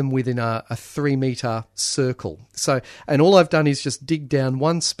contain them within a 3 metre circle. So, and all I've done is just dig down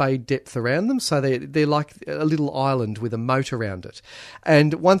 1 spade depth around them. So they're like a little island with a moat around it.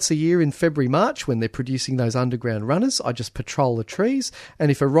 And once a year in February, March, when they're producing those underground runners, I just patrol the trees,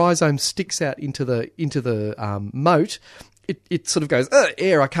 and if a rhizome sticks out into the moat, it sort of goes,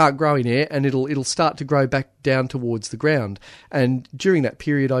 air, I can't grow in air, and it'll start to grow back down towards the ground. And during that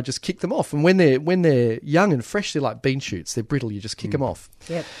period, I just kick them off. And when they're young and fresh, they're like bean shoots. They're brittle. You just kick them off.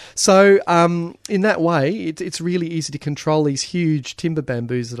 Yep. So in that way, it's really easy to control these huge timber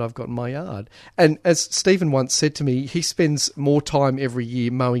bamboos that I've got in my yard. And as Stephen once said to me, he spends more time every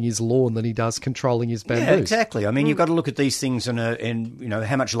year mowing his lawn than he does controlling his bamboos. Yeah, exactly. I mean, you've got to look at these things and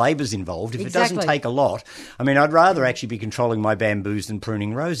how much labour's involved. If it doesn't take a lot, I mean, I'd rather actually be controlling my bamboos than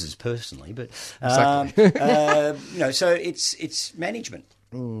pruning roses personally. But exactly. So it's management.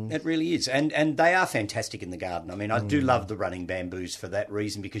 It really is. And they are fantastic in the garden. I mean, I do love the running bamboos for that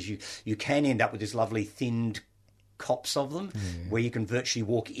reason, because you can end up with this lovely thinned copse of them where you can virtually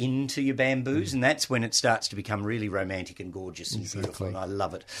walk into your bamboos, and that's when it starts to become really romantic and gorgeous and beautiful, and I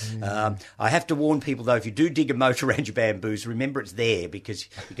love it. I have to warn people, though, if you do dig a moat around your bamboos, remember it's there because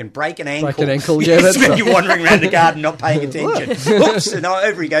you can break an ankle. Break an ankle, yeah, that's when right. you're wandering around the garden not paying attention. Oops, and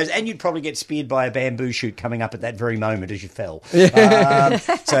over he goes, and you'd probably get speared by a bamboo shoot coming up at that very moment as you fell.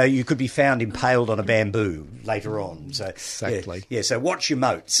 So you could be found impaled on a bamboo later on. So Exactly. Yeah, so watch your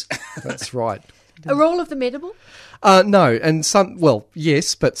moats. That's right. Are all of them edible? No, and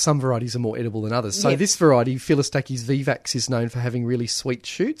yes, but some varieties are more edible than others. So Yep. this variety, Philostachys vivax, is known for having really sweet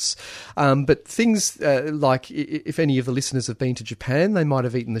shoots. But things like, if any of the listeners have been to Japan, they might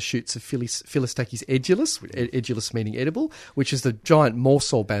have eaten the shoots of Philostachys edulis, edulis meaning edible, which is the giant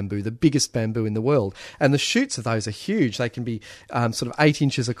morsel bamboo, the biggest bamboo in the world. And the shoots of those are huge. They can be sort of 8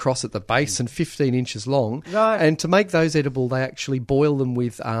 inches across at the base and 15 inches long. Right. And to make those edible, they actually boil them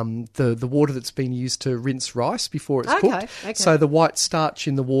with the water that's been used to rinse rice before it's cooked. Okay. So the white starch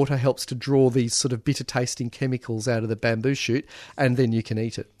in the water helps to draw these sort of bitter tasting chemicals out of the bamboo shoot, and then you can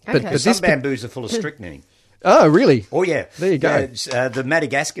eat it. Okay. But some bamboos are full of strychnine. Oh, really? Oh, yeah. There you go. The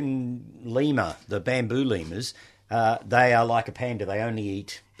Madagascar lemur, the bamboo lemurs, they are like a panda. They only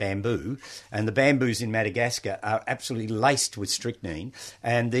eat bamboo, and the bamboos in Madagascar are absolutely laced with strychnine,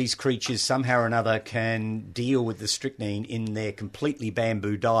 and these creatures somehow or another can deal with the strychnine in their completely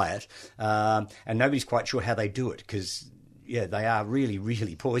bamboo diet, and nobody's quite sure how they do it because they are really,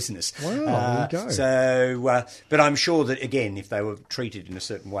 really poisonous. Wow, there you go. So, but I'm sure that, again, if they were treated in a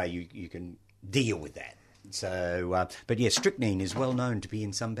certain way, you can deal with that. So, but yeah, strychnine is well known to be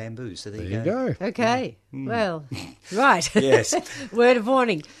in some bamboos. So there you go. Okay. Well, right. Yes. Word of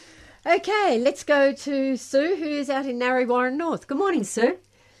warning. Okay, let's go to Sue, who is out in Narre Warren North. Good morning, Sue.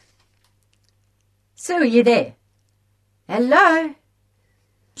 Sue, are you there? Hello?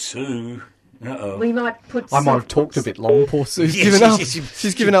 Sue. Uh-oh. We might put I might have talked a bit long. Poor Sue's given up.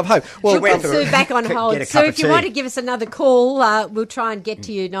 She's given up hope. Well, We'll put Sue back on hold. Get a Sue, cup of if you tea. want to give us another call, we'll try and get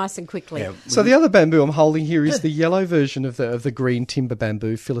to you nice and quickly. Yeah. so the other bamboo I'm holding here is the yellow version of the green timber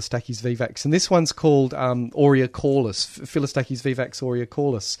bamboo, Philostachys vivax, and this one's called Aureocaulus, Philostachys vivax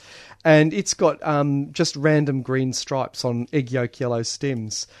aureocaulus, and it's got just random green stripes on egg yolk yellow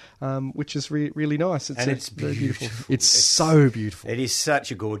stems, which is really nice. It's very beautiful. It's so beautiful. It is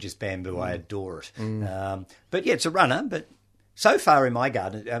such a gorgeous bamboo. I adore it. But yeah, it's a runner. But so far in my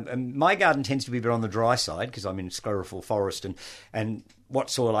garden tends to be a bit on the dry side because I'm in sclerophyll forest, and what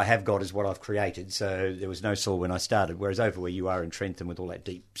soil I have got is what I've created. So there was no soil when I started, whereas over where you are in Trentham with all that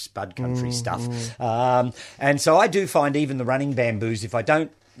deep spud country stuff. And so I do find even the running bamboos, if I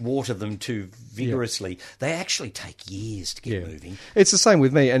don't water them too vigorously, they actually take years to get moving. It's the same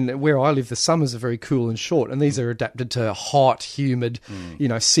with me, and where I live, the summers are very cool and short, and these are adapted to hot, humid,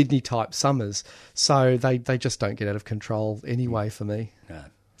 Sydney type summers. So they just don't get out of control anyway for me. No.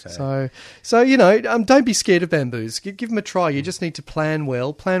 So don't be scared of bamboos. Give them a try. You just need to plan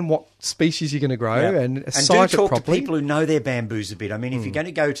well, plan what species you're going to grow, and site do talk it properly. to people who know their bamboos a bit. I mean, if you're going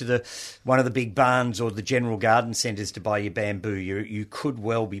to go to one of the big barns or the general garden centres to buy your bamboo, you could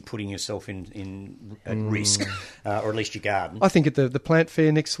well be putting yourself at risk, or at least your garden. I think at the plant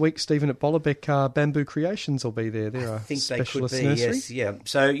fair next week, Stephen, at Bollerbeck, Bamboo Creations will be there. They're I a think they could specialist be, nursery. yes, yeah.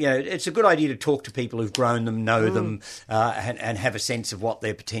 So, it's a good idea to talk to people who've grown them, know them, and have a sense of what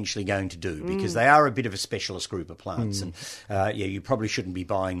they're potentially going to do, because they are a bit of a specialist group of plants, and you probably shouldn't be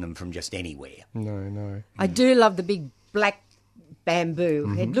buying them from just anywhere. No. I do love the big black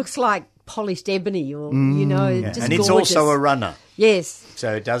bamboo. It looks like polished ebony or, just and it's gorgeous. also a runner. Yes.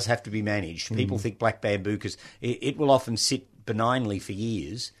 So it does have to be managed. People think black bamboo because it will often sit benignly for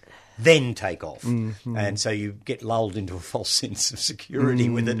years, then take off. And so you get lulled into a false sense of security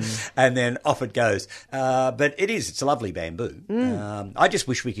with it, and then off it goes. But it's a lovely bamboo. I just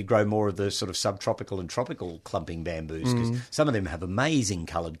wish we could grow more of the sort of subtropical and tropical clumping bamboos, because some of them have amazing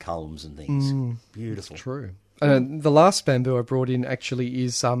coloured culms and things. Beautiful. True. The last bamboo I brought in actually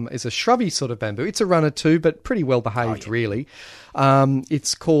is a shrubby sort of bamboo. It's a runner too, but pretty well behaved, really.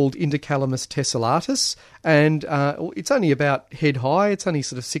 It's called Indicalamus tessellatus, and it's only about head high. It's only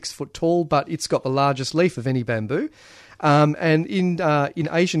sort of 6 foot tall, but it's got the largest leaf of any bamboo. And in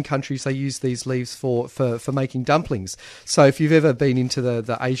Asian countries, they use these leaves for making dumplings. So if you've ever been into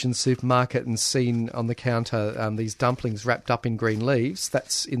the Asian supermarket and seen on the counter these dumplings wrapped up in green leaves,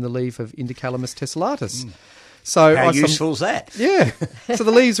 that's in the leaf of Indicalamus tessellatus. So how useful is that? Yeah. So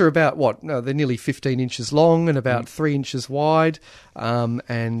the leaves are about they're nearly 15 inches long and about 3 inches wide. They're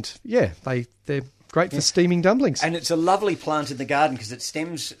great for steaming dumplings. And it's a lovely plant in the garden because its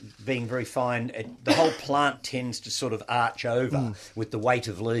stems being very fine, the whole plant tends to sort of arch over with the weight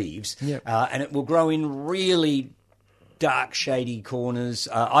of leaves. Yep. And it will grow in really dark, shady corners.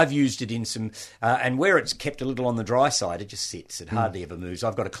 I've used it in some, and where it's kept a little on the dry side, it just sits. It hardly ever moves.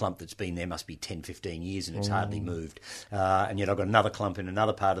 I've got a clump that's been there, must be 10, 15 years, and it's hardly moved. And yet I've got another clump in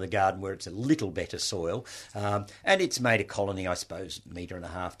another part of the garden where it's a little better soil. And it's made a colony, I suppose, 1.5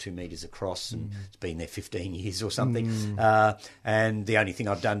 meters, 2 metres across, and it's been there 15 years or something. And the only thing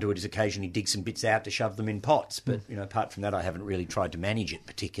I've done to it is occasionally dig some bits out to shove them in pots. But, apart from that, I haven't really tried to manage it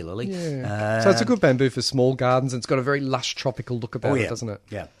particularly. Yeah. So it's a good bamboo for small gardens, and it's got a very lush tropical look about it, doesn't it?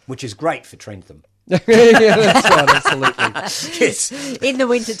 Yeah, which is great for Trentham. Yeah, that's right, absolutely. Yes. In the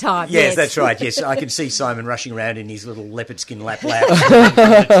winter time. Yes, that's right. Yes, I can see Simon rushing around in his little leopard skin lap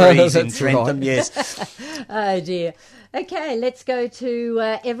the trees in Trentham. Right. Yes. Oh dear. Okay, let's go to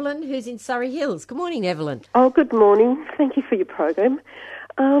Evelyn, who's in Surrey Hills. Good morning, Evelyn. Oh, good morning. Thank you for your program.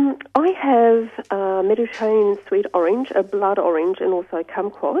 I have Mediterranean sweet orange, a blood orange, and also a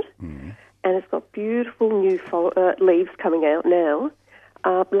kumquat, and it's got beautiful new leaves coming out now.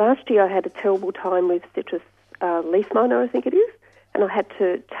 Last year I had a terrible time with citrus leaf miner, I think it is, and I had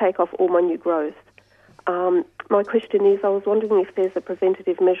to take off all my new growth. My question is, I was wondering if there's a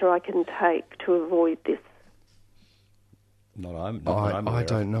preventative measure I can take to avoid this. I don't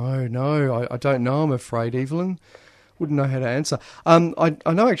know. No, I don't know, I'm afraid, Evelyn. Wouldn't know how to answer. I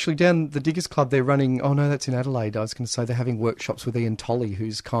know actually down the Diggers Club they're running, oh no, that's in Adelaide. I was going to say they're having workshops with Ian Tolley,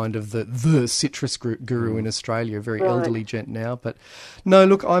 who's kind of the citrus guru in Australia, a very elderly gent now. But no,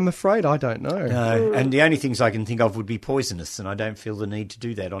 look, I'm afraid I don't know. No, and the only things I can think of would be poisonous, and I don't feel the need to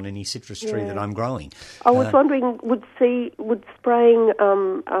do that on any citrus tree that I'm growing. I was wondering, would spraying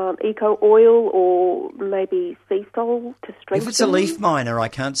eco oil or maybe sea salt to strengthen? If it's a leaf miner, I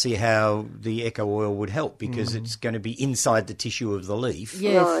can't see how the eco oil would help because it's going to be inside the tissue of the leaf.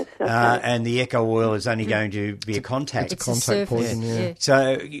 Yes. Right, okay. And the eco oil is only going to be a contact. It's a contact poison, yeah. So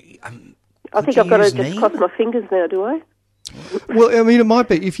I think I've got to just cross my fingers now, do I? Well, I mean, it might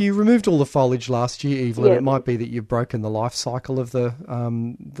be if you removed all the foliage last year, Evelyn. It might be that you've broken the life cycle of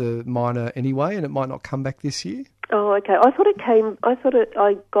the miner anyway, and it might not come back this year. Oh, okay. I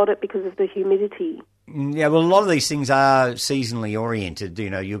I got it because of the humidity. Yeah, well, a lot of these things are seasonally oriented.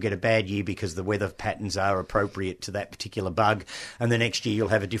 You'll get a bad year because the weather patterns are appropriate to that particular bug, and the next year you'll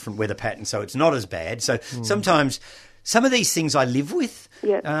have a different weather pattern, so it's not as bad. So sometimes some of these things I live with.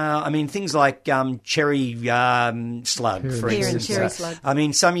 Yeah. I mean, things like cherry slug, for instance. Cherry slug. I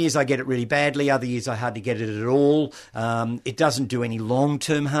mean, some years I get it really badly, other years I hardly get it at all. It doesn't do any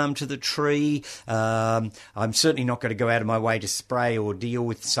long-term harm to the tree. I'm certainly not going to go out of my way to spray or deal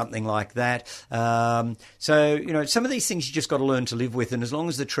with something like that. So, some of these things you just got to learn to live with, and as long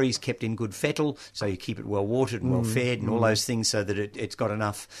as the tree's kept in good fettle, so you keep it well watered and well fed and all those things so that it's got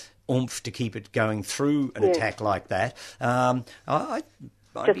enough oomph to keep it going through an attack like that.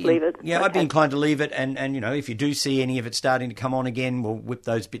 Leave it. Yeah, I'd be inclined to leave it, and if you do see any of it starting to come on again, we'll whip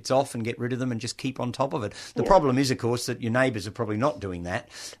those bits off and get rid of them and just keep on top of it. The problem is, of course, that your neighbours are probably not doing that,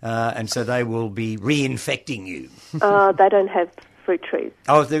 and so they will be reinfecting you. They don't have fruit trees.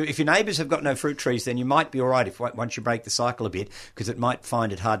 Oh, if your neighbours have got no fruit trees, then you might be all right once you break the cycle a bit, because it might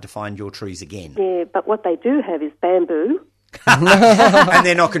find it hard to find your trees again. Yeah, but what they do have is bamboo. And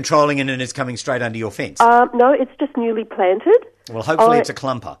they're not controlling it and it's coming straight under your fence? No, it's just newly planted. Well, hopefully it's a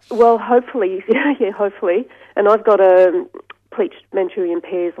clumper. Well, hopefully, hopefully. And I've got bleached Manchurian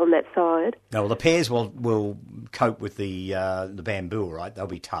pears on that side. No, well, the pears will cope with the bamboo, all right? They'll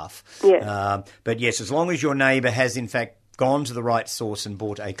be tough. Yeah. But yes, as long as your neighbour has, in fact, gone to the right source and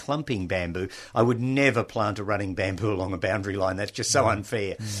bought a clumping bamboo. I would never plant a running bamboo along a boundary line. That's just so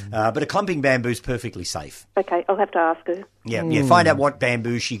unfair. But a clumping bamboo is perfectly safe. Okay, I'll have to ask her. Yeah, find out what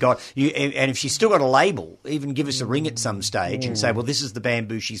bamboo she got. And if she's still got a label, even give us a ring at some stage and say, well, this is the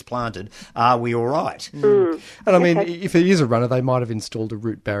bamboo she's planted. Are we all right? And I mean, if it is a runner, they might have installed a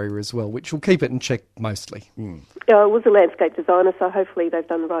root barrier as well, which will keep it in check mostly. It was a landscape designer, so hopefully they've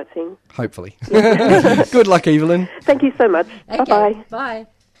done the right thing. Hopefully. Good luck, Evelyn. Thank you so much. Okay, Bye-bye. Bye.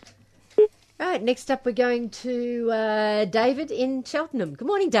 Right, next up we're going to David in Cheltenham. Good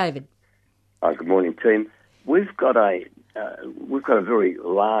morning, David. Good morning, team. We've got a very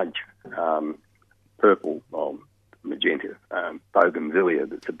large purple or magenta bougainvillea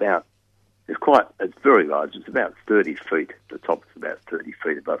that's it's very large. It's about 30 feet. The top's about 30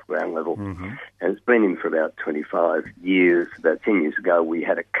 feet above ground level. And it's been in for about 25 years. About 10 years ago, we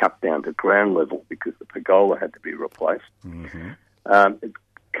had it cut down to ground level because the pergola had to be replaced. It's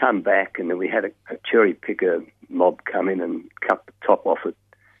come back, and then we had a cherry picker mob come in and cut the top off it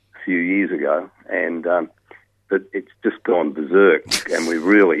a few years ago. And but it's just gone berserk, and we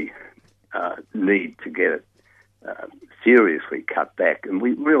really need to get it seriously cut back, and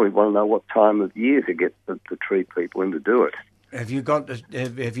we really want to know what time of year to get the tree people in to do it. Have you got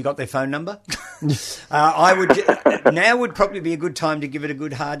their phone number? Now would probably be a good time to give it a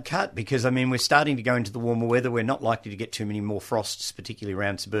good hard cut, because I mean we're starting to go into the warmer weather. We're not likely to get too many more frosts, particularly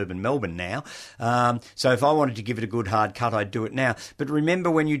around suburban Melbourne now. So if I wanted to give it a good hard cut, I'd do it now. But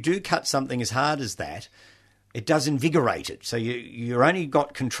remember, when you do cut something as hard as that, it does invigorate it. So you're only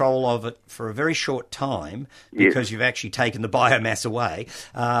got control of it for a very short time because you've actually taken the biomass away.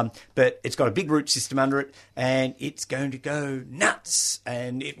 But it's got a big root system under it, and it's going to go nuts,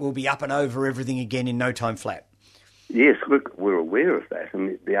 and it will be up and over everything again in no time flat. Yes, look, we're aware of that.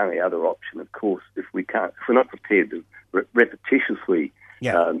 And the only other option, of course, if we're not prepared to repetitiously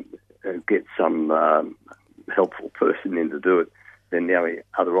get some helpful person in to do it, then the only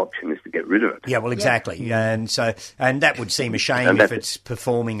other option is to get rid of it. Yeah, well, exactly. And that would seem a shame if it's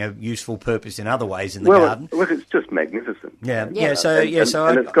performing a useful purpose in other ways in the garden. Look, it's just magnificent. So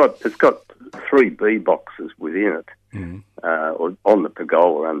it's got 3 bee boxes within it, or on the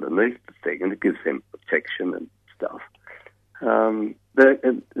pergola underneath the thing, and it gives them protection and stuff.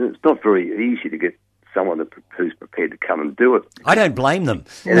 It's not very easy to get someone who's prepared to come and do it. I don't blame them.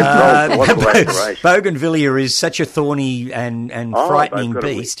 Bougainvillea is such a thorny and frightening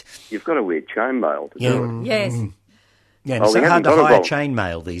beast. You've got to wear chainmail to do it. Yes. Yeah, and it's so hard to hire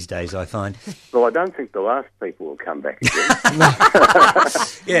chainmail these days, I find. Well, I don't think the last people will come back again.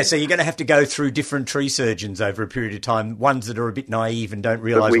 Yeah, so you're going to have to go through different tree surgeons over a period of time, ones that are a bit naive and don't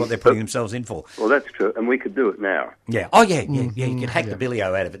realise what they're putting themselves in for. Well, that's true, and we could do it now. Yeah. Oh, yeah, you could hack the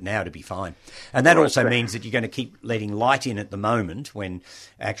bilio out of it now to be fine. And that also means that you're going to keep letting light in at the moment when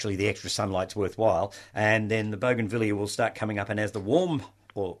actually the extra sunlight's worthwhile, and then the bougainvillea will start coming up, and as the warm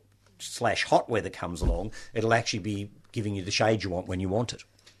or / hot weather comes along, it'll actually be giving you the shade you want when you want it.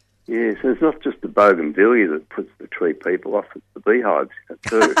 Yes, and it's not just the bougainvillea that puts the tree people off, it's the beehives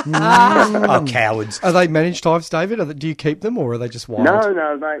too. Oh, cowards. Are they managed hives, David? Do you keep them, or are they just wild? No,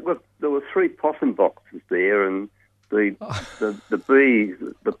 look, there were 3 possum boxes there, and the bees,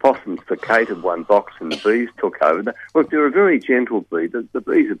 the possums vacated one box and the bees took over. Look, they're a very gentle bee. The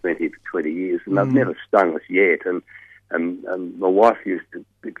bees have been here for 20 years and they've never stung us yet, and my wife used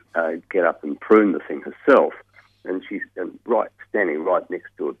to get up and prune the thing herself. And she's standing right next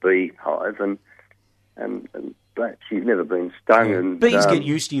to a beehive, and she's never been stung. And bees get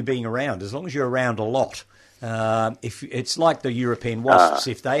used to you being around as long as you're around a lot. If it's like the European wasps,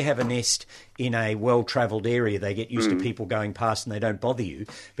 if they have a nest in a well-travelled area, they get used to people going past and they don't bother you.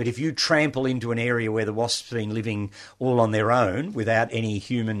 But if you trample into an area where the wasps have been living all on their own without any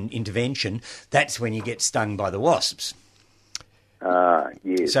human intervention, that's when you get stung by the wasps.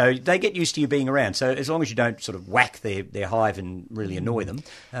 Yes. So they get used to you being around. So as long as you don't sort of whack their hive and really annoy them,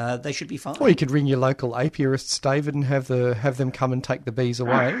 they should be fine. Or you could ring your local apiarists, David, and have them come and take the bees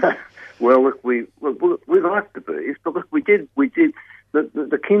away. Well, look, we like the bees, but look, we did.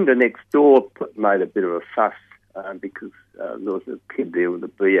 The kinder next door made a bit of a fuss because there was a kid there with a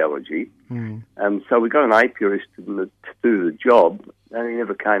bee allergy, so we got an apiarist to do the job. And he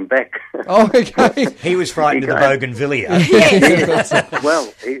never came back. Oh, okay. He was frightened of the bougainvillea. Yes.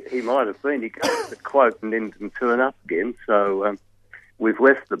 Well, he might have been. He gave the quote and then didn't turn up again. So we've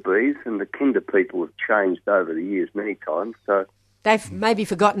left the bees, and the kinder people have changed over the years many times. So they've maybe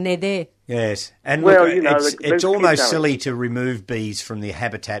forgotten they're there. Yes, and well, look, it's almost silly to remove bees from their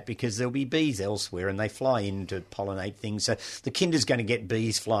habitat because there'll be bees elsewhere and they fly in to pollinate things. So the kinder's going to get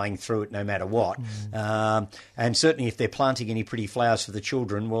bees flying through it no matter what. And certainly if they're planting any pretty flowers for the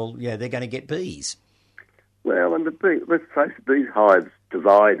children, well, yeah, they're going to get bees. Well, and let's face it, these hives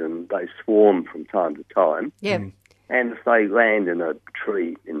divide and they swarm from time to time. Yeah. And if they land in a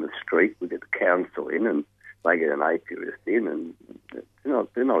tree in the street, we get the council in and they get an apiarist in, and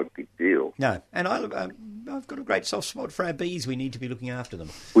they're not a big deal. No, and I've got a great soft spot for our bees. We need to be looking after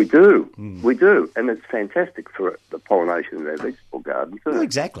them. We do, and it's fantastic for the pollination of our vegetable garden too. Well,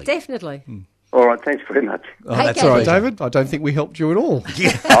 exactly. Definitely. All right, thanks very much. Oh, that's all right, David. I don't think we helped you at all.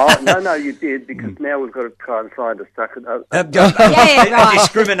 No, you did, because now we've got to try and find a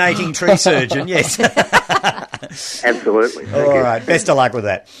discriminating tree surgeon, yes. Absolutely. All right, best of luck with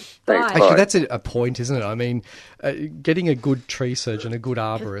that. Thanks. Actually, that's a point, isn't it? I mean, getting a good tree surgeon, a good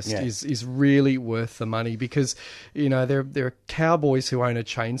arborist, is really worth the money, because, you know, there are cowboys who own a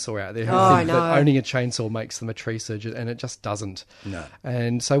chainsaw out there who think that owning a chainsaw makes them a tree surgeon, and it just doesn't. No.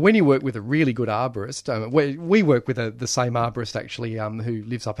 And so when you work with a really good arborist, we work with the same arborist, actually, who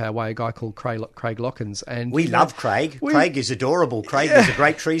lives up our way, a guy called Craig Lockins. And we love Craig. Craig is adorable. Craig is a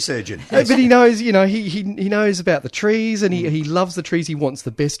great tree surgeon. But he knows, he knows about the trees, and he loves the trees. He wants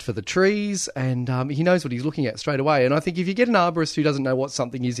the best for for the trees, and he knows what he's looking at straight away. And I think if you get an arborist who doesn't know what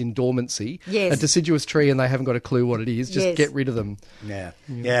something is in dormancy, Yes. a deciduous tree, and they haven't got a clue what it is, just Yes. get rid of them. Yeah.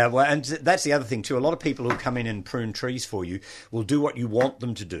 Well, and that's the other thing too. A lot of people who come in and prune trees for you will do what you want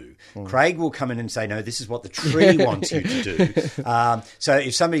them to do. Craig will come in and say, no, this is what the tree wants you to do. So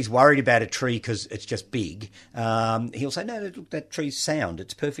if somebody's worried about a tree because it's just big, he'll say, no, look, that tree's sound.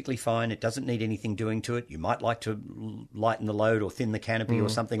 It's perfectly fine. It doesn't need anything doing to it. You might like to lighten the load or thin the canopy or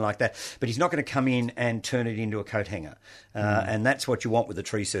something like that, but he's not going to come in and turn it into a coat hanger. And that's what you want with a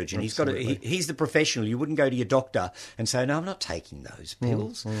tree surgeon. He's the professional. You wouldn't go to your doctor and say, no, I'm not taking those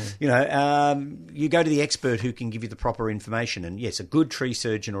pills. You know, you go to the expert who can give you the proper information. And yes, a good tree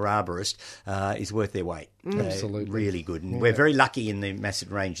surgeon or arborist is worth their weight. Absolutely. Really good. And we're very lucky in the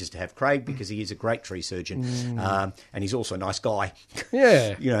Macedon Ranges to have Craig because he is a great tree surgeon. And he's also a nice guy.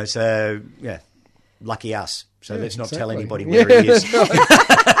 Yeah. You know, so, yeah, lucky us. So let's not tell exactly. anybody where he is.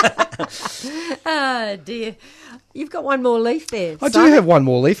 Oh, dear. You've got one more leaf there. I do have one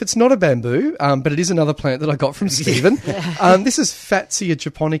more leaf. It's not a bamboo, but it is another plant that I got from Stephen. This is Fatsia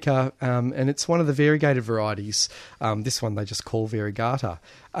japonica, and it's one of the variegated varieties. This one they just call variegata.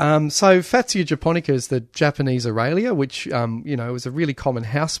 So Fatsia japonica is the Japanese Aralia, which, is a really common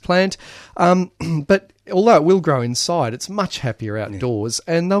house plant. But although it will grow inside, it's much happier outdoors,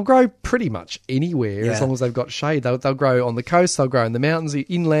 and they'll grow pretty much anywhere as long as they've got shade. They'll grow on the coast, they'll grow in the mountains,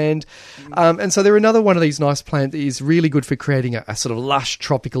 inland. And so they're another one of these nice plants that is really good for creating a sort of lush,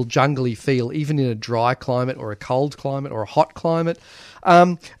 tropical, jungly feel, even in a dry climate or a cold climate or a hot climate.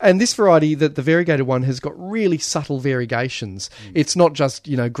 And this variety, the variegated one, has got really subtle variegations. It's not just,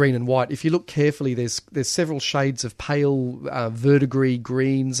 green and white. If you look carefully, there's several shades of pale verdigris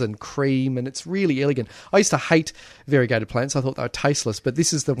greens and cream, and it's really elegant. I used to hate variegated plants. I thought they were tasteless, but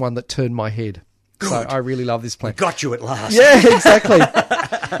this is the one that turned my head. Good. So I really love this plant. Got you at last. Yeah, exactly.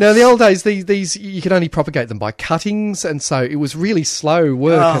 Now, in the old days, these you could only propagate them by cuttings, and so it was really slow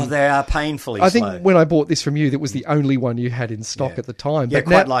work. Oh, they are painfully slow. I think when I bought this from you, that was the only one you had in stock at the time. Yeah, but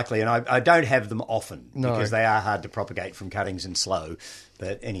quite likely, and I don't have them often No. because they are hard to propagate from cuttings and slow.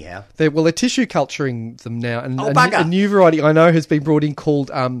 But anyhow. They're tissue culturing them now, and bugger. a new variety I know has been brought in called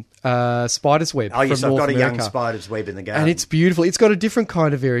Spider's Web. Oh, yes, from I've North got a America. young Spider's Web in the garden. And it's beautiful. It's got a different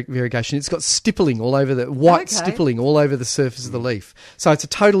kind of variegation. It's got stippling all over the white stippling all over the surface of the leaf. So it's a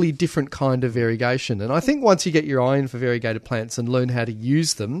totally different kind of variegation. And I think once you get your eye in for variegated plants and learn how to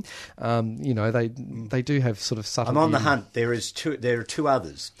use them, they do have sort of subtle. I'm on the beauty. hunt. There are two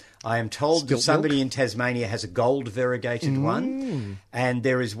others. I am told that somebody in Tasmania has a gold variegated one, and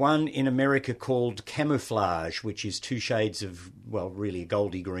there is one in America called Camouflage, which is two shades of, well, really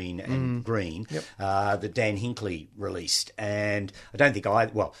goldy green and green, that Dan Hinckley released. And I don't think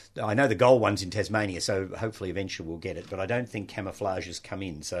I know the gold one's in Tasmania, so hopefully eventually we'll get it, but I don't think Camouflage has come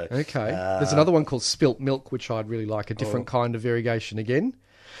in. So Okay. There's another one called Spilt Milk, which I'd really like, a different kind of variegation again.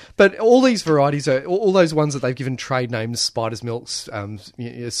 But all these varieties are all those ones that they've given trade names: Spider's Milks,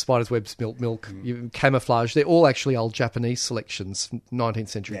 Spider's Web, Spilt Milk, Camouflage. They're all actually old Japanese selections, 19th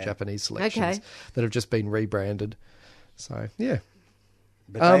century Japanese selections that have just been rebranded. So yeah.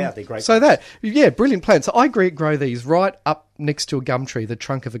 But they're great. So brilliant plants. I grow these right up next to a gum tree, the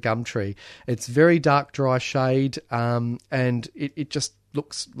trunk of a gum tree. It's very dark, dry shade, and it just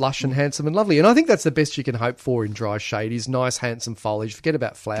looks lush and handsome and lovely. And I think that's the best you can hope for in dry shade is nice, handsome foliage. Forget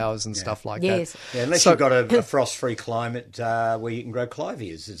about flowers and stuff like that. Yeah, unless you've got a frost-free climate where you can grow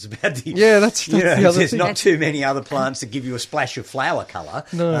clivias. It's about the... Yeah, that's the other there's thing. not too many other plants that give you a splash of flower colour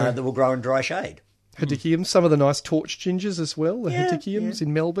that will grow in dry shade. Hedychiums, some of the nice torch gingers as well, the hedychiums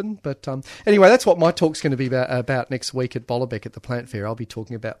in Melbourne. But anyway, that's what my talk's going to be about next week at Bollerbeck at the Plant Fair. I'll be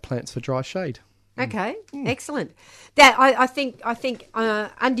talking about plants for dry shade. Okay, excellent. That I think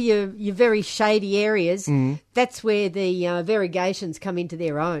under your very shady areas, that's where the variegations come into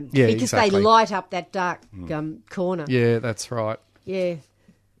their own. Yeah, because exactly. they light up that dark corner. Yeah, that's right. Yeah.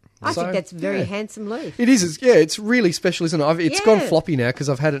 I think that's a very handsome leaf. It is. It's really special, isn't it? It's gone Yeah. floppy now because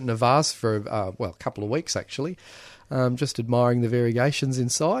I've had it in a vase for, a couple of weeks actually. Just admiring the variegations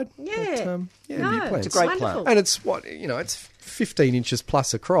inside. Yeah. But, No, new plants. It's a great wonderful. plant. And it's it's 15 inches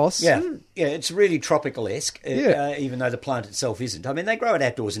plus across. Yeah, it's really tropical-esque, even though the plant itself isn't. I mean, they grow it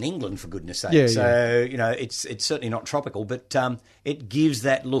outdoors in England, for goodness sake. Yeah, so, it's certainly not tropical, but it gives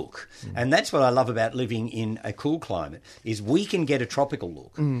that look. And that's what I love about living in a cool climate, is we can get a tropical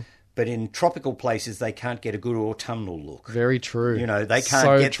look. But in tropical places, they can't get a good autumnal look. Very true. They can't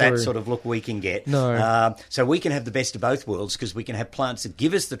So get true. that sort of look we can get. No. So we can have the best of both worlds because we can have plants that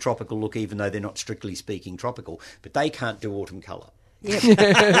give us the tropical look, even though they're not strictly speaking tropical, but they can't do autumn colour.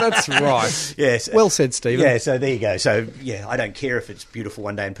 That's right. Yes. Well said, Stephen. Yeah, so there you go. So, yeah, I don't care if it's beautiful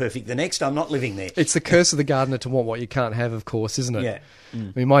one day and perfect the next. I'm not living there. It's the curse of the gardener to want what you can't have, of course, isn't it? Yeah.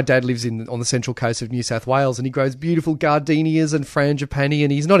 I mean, my dad lives on the central coast of New South Wales, and he grows beautiful gardenias and frangipani,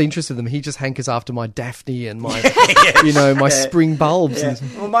 and he's not interested in them. He just hankers after my Daphne and my, my spring bulbs. Yeah.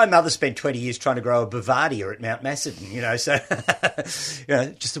 Well, my mother spent 20 years trying to grow a Bavaria at Mount Macedon, so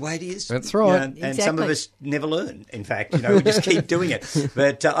just the way it is. That's right. And some of us never learn, in fact. We just keep doing it.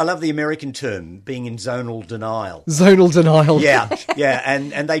 But I love the American term, being in zonal denial. Zonal denial. Yeah,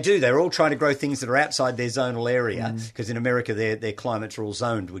 and they do. They're all trying to grow things that are outside their zonal area, because in America their climates are all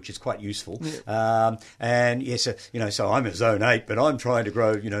zoned, which is quite useful. And yes, so I'm a zone 8, but I'm trying to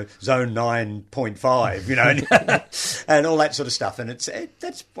grow, zone 9.5, and all that sort of stuff. And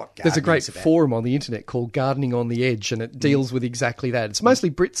that's what There's a great about. forum on the internet called Gardening on the Edge, and it deals with exactly that. It's mostly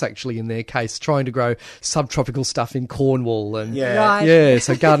Brits, actually, in their case, trying to grow subtropical stuff in Cornwall. And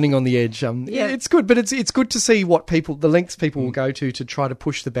so Gardening on the Edge. It's good, but it's good to see the lengths people will go to try to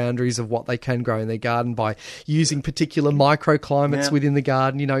push the boundaries of what they can grow in their garden by using particular microclimates within the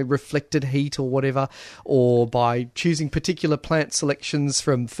garden, reflected heat or whatever, or by choosing particular plant selections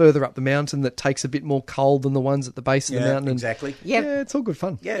from further up the mountain that takes a bit more cold than the ones at the base of the mountain. Exactly. Yeah, it's all good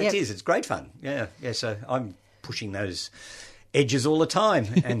fun. Yeah, it is. It's great fun. Yeah. So I'm pushing those edges all the time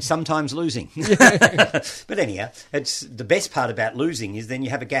and sometimes losing. But anyhow, it's the best part about losing is then you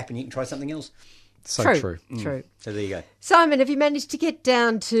have a gap and you can try something else. So true. True. So there you go. Simon, have you managed to get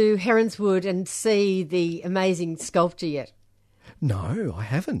down to Heronswood and see the amazing sculpture yet? No, I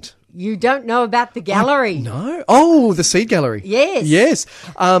haven't. You don't know about the gallery? No. Oh, the Seed Gallery. Yes. Yes.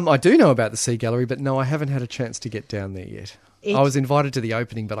 I do know about the Seed Gallery, but no, I haven't had a chance to get down there yet. I was invited to the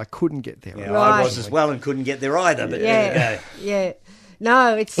opening, but I couldn't get there. Yeah, I was as well and couldn't get there either, but there you go. Yeah.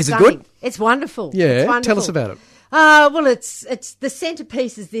 No, it's Is it stunning. good? It's wonderful. Yeah, it's wonderful. Tell us about it. Well, it's the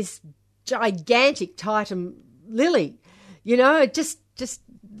centrepiece is this gigantic Titan lily, just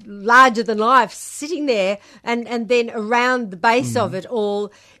larger than life, sitting there, and then around the base of it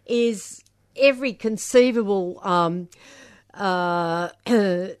all is every conceivable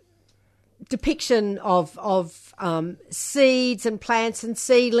depiction of seeds and plants and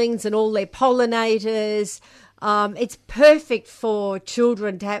seedlings and all their pollinators. It's perfect for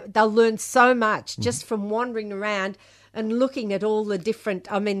children to have. They'll learn so much just from wandering around and looking at all the different.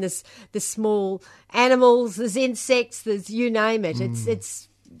 There's small animals, there's insects, there's you name it. It's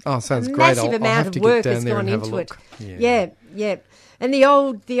sounds a great. massive amount of work has gone into it. Yeah. And the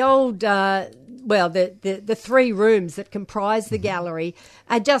old the 3 rooms that comprise the gallery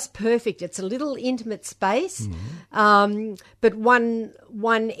are just perfect. It's a little intimate space, but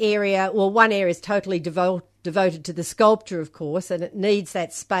one area is totally devoted to the sculpture, of course, and it needs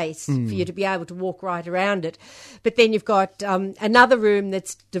that space for you to be able to walk right around it. But then you've got another room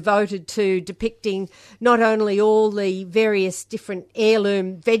that's devoted to depicting not only all the various different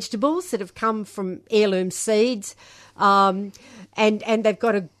heirloom vegetables that have come from heirloom seeds, and they've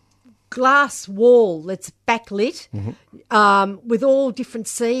got a glass wall that's backlit with all different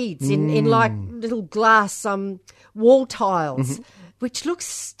seeds in like little glass wall tiles, which looks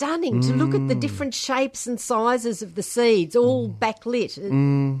stunning to look at the different shapes and sizes of the seeds, all backlit.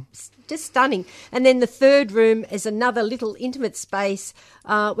 Just stunning. And then the third room is another little intimate space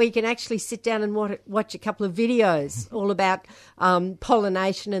where you can actually sit down and watch a couple of videos all about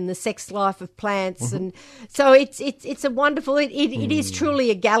pollination and the sex life of plants. And so it's a wonderful. It is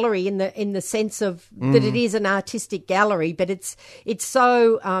truly a gallery in the sense of that it is an artistic gallery, but it's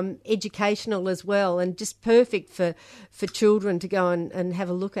so educational as well and just perfect for children to go and have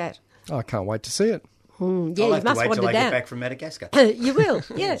a look at. Oh, I can't wait to see it. Yeah, I'll you have must to wait wander till I down. get back from Madagascar. You will,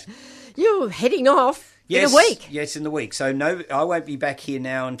 yeah. You're heading off in a week. Yes, in the week. So I won't be back here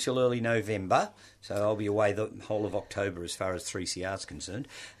now until early November. So I'll be away the whole of October as far as 3CR is concerned.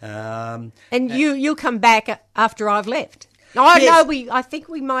 And you'll come back after I've left. I think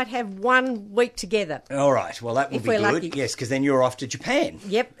we might have 1 week together. All right. Well, that will If be we're good. lucky. Yes, because then you're off to Japan.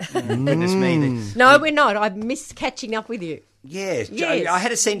 Yep. Goodness me. No, we're not. I missed catching up with you. Yes, Yes. I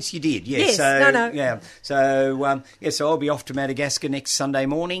had a sense you did. Yes, Yes, no. Yeah, so I'll be off to Madagascar next Sunday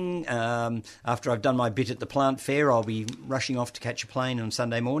morning. After I've done my bit at the plant fair, I'll be rushing off to catch a plane on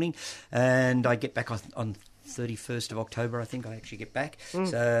Sunday morning, and I get back on 31st of October. I think I actually get back.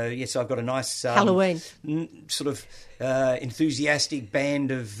 So yes, I've got a nice Halloween sort of enthusiastic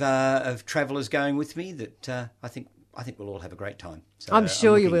band of travellers going with me that I think we'll all have a great time. So I'm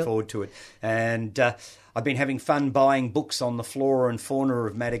sure you will. looking forward to it. And I've been having fun buying books on the flora and fauna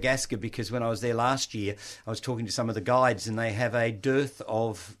of Madagascar because when I was there last year, I was talking to some of the guides and they have a dearth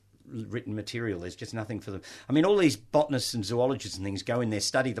of written material. There's just nothing for them. I mean, all these botanists and zoologists and things go in there,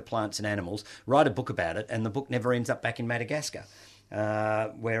 study the plants and animals, write a book about it, and the book never ends up back in Madagascar.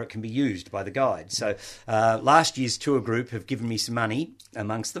 Where it can be used by the guide. So last year's tour group have given me some money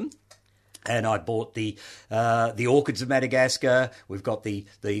amongst them. And I bought the orchids of Madagascar. We've got the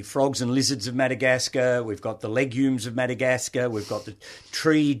frogs and lizards of Madagascar. We've got the legumes of Madagascar. We've got the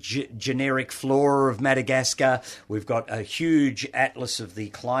tree generic flora of Madagascar. We've got a huge atlas of the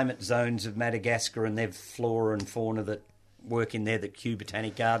climate zones of Madagascar and their flora and fauna that work in there that Kew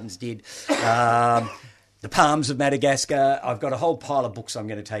Botanic Gardens did. The palms of Madagascar. I've got a whole pile of books I'm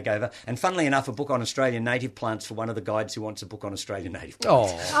going to take over. And funnily enough, a book on Australian native plants for one of the guides who wants a book on Australian native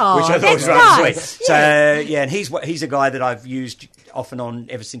plants. Which I thought was rather sweet. So, and he's a guy that I've used off and on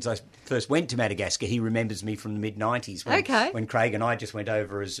ever since I first went to Madagascar. He remembers me from the mid-90s when Craig and I just went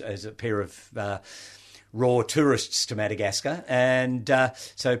over as a pair of raw tourists to Madagascar. And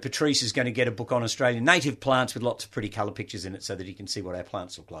so Patrice is going to get a book on Australian native plants with lots of pretty colour pictures in it so that he can see what our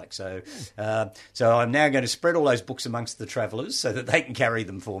plants look like. So I'm now going to spread all those books amongst the travellers so that they can carry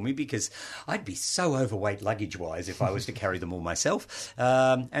them for me, because I'd be so overweight luggage-wise if I was to carry them all myself.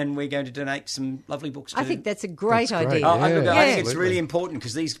 And we're going to donate some lovely books to... I think that's a great idea. I think it's really important,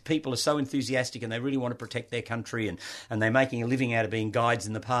 because these people are so enthusiastic and they really want to protect their country, and they're making a living out of being guides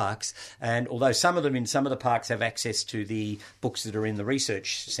in the parks. And although some of them in some of the parks have access to the books that are in the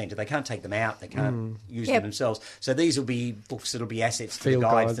research centre, they can't take them out, they can't use them themselves. So these will be books that will be assets to the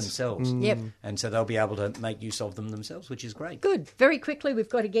guides themselves. Yep. And so they'll be able to make use of them themselves, which is great. Good. Very quickly, we've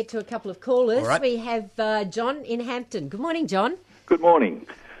got to get to a couple of callers. All right. We have John in Hampton. Good morning, John. Good morning.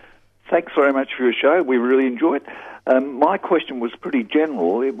 Thanks very much for your show. We really enjoy it. My question was pretty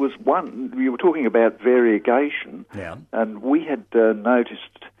general. It was one, you were talking about variegation, and we had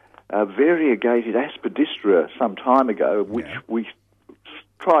noticed variegated Aspidistra some time ago, which we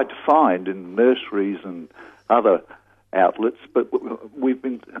tried to find in nurseries and other outlets, but we've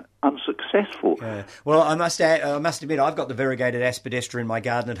been unsuccessful. Well, I must admit, I've got the variegated Aspidistra in my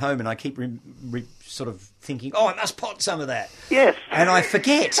garden at home, and I keep sort of thinking, I must pot some of that. Yes. And I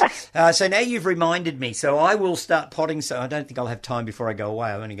forget. So now you've reminded me. So I will start potting. So I don't think I'll have time before I go away.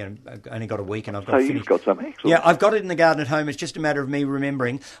 I've only got a week, and I've got to finish. You've got some excellent. Yeah, I've got it in the garden at home. It's just a matter of me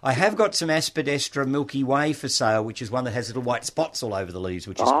remembering. I have got some Aspidistra Milky Way for sale, which is one that has little white spots all over the leaves,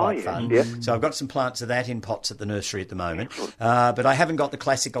 which is quite fun. Yeah. So I've got some plants of that in pots at the nursery at the moment. But I haven't got the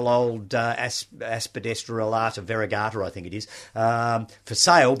classical old Aspidistra alata variegata, I think it is, for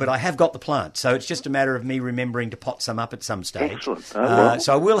sale, but I have got the plant. So it's just a matter of me remembering to pot some up at some stage. Excellent.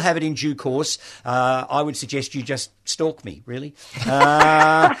 So I will have it in due course. I would suggest you just stalk me, really, and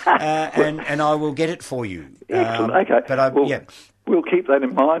I will get it for you. Excellent. Okay. But we'll keep that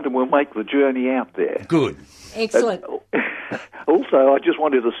in mind, and we'll make the journey out there. Good. Excellent. Also, I just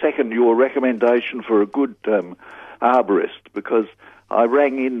wanted to second your recommendation for a good arborist, because I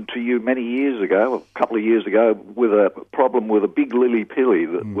rang in to you a couple of years ago, with a problem with a big lily-pilly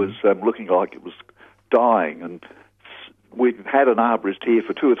that was looking like it was dying, and we've had an arborist here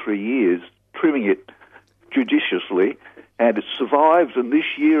for 2 or 3 years, trimming it judiciously, and it's survived, and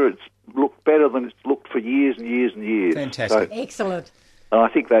this year it's looked better than it's looked for years and years and years. Fantastic. So, Excellent. I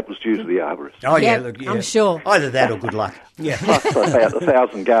think that was due to the arborist. Oh, I'm sure. Either that or good luck. Yeah. Plus about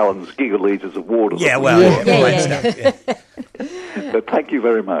 1,000 gallons, gigalitres of water. Yeah, well, stuff. But thank you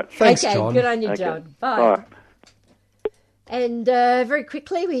very much. Thanks, okay, John. good on you, John. Bye. And very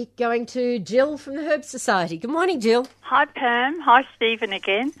quickly, we're going to Jill from the Herb Society. Good morning, Jill. Hi, Pam. Hi, Stephen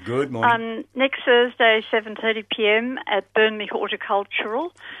again. Good morning. Next Thursday, 7:30pm at Burnley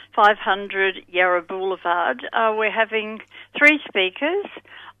Horticultural, 500 Yarra Boulevard, we're having 3 speakers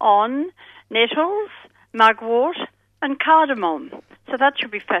on nettles, mugwort and cardamom. So that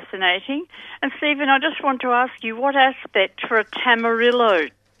should be fascinating. And, Stephen, I just want to ask you, what aspect for a tamarillo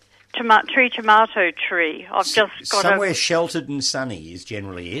tomato tree? I've just got somewhere sheltered and sunny is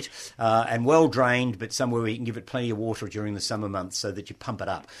generally it, and well drained, but somewhere where you can give it plenty of water during the summer months so that you pump it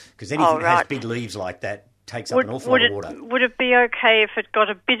up. Because anything that has big leaves like that takes up an awful lot of water. Would it be okay if it got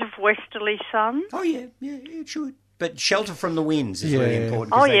a bit of westerly sun? Oh yeah, it should. But shelter from the winds is really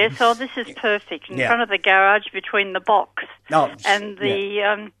important. Oh yes, this is perfect in front of the garage between the box and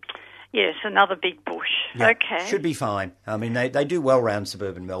the. Yes, another big bush. Yeah, okay. Should be fine. I mean, they do well around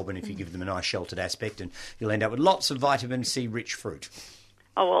suburban Melbourne if you give them a nice sheltered aspect, and you'll end up with lots of vitamin C rich fruit.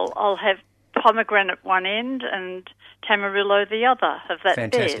 Oh, well, I'll have pomegranate one end and tamarillo the other of that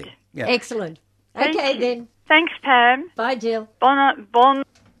Fantastic. bed. Yeah. Excellent. Okay, then. Thanks, Pam. Bye, Jill. Bon.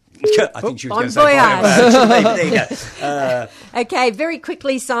 I think she was going to say bon. There you go. Okay, very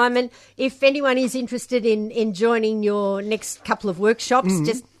quickly, Simon, if anyone is interested in joining your next couple of workshops,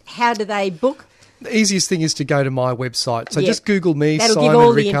 just how do they book? The easiest thing is to go to my website. So Yep. just Google me, That'll Simon give all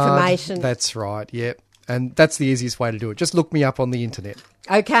the Rickard. information. That's right, yep. And that's the easiest way to do it. Just look me up on the internet.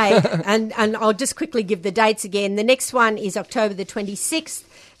 Okay, and I'll just quickly give the dates again. The next one is October the 26th,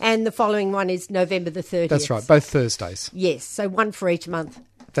 and the following one is November the 30th. That's right, both Thursdays. Yes, so one for each month.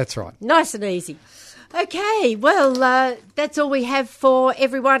 That's right. Nice and easy. Okay, well, that's all we have for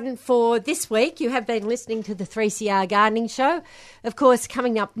everyone for this week. You have been listening to the 3CR Gardening Show. Of course,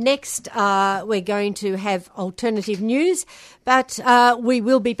 coming up next, we're going to have alternative news, but we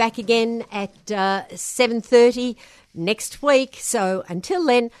will be back again at 7:30 next week. So until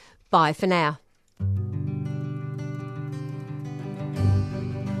then, bye for now.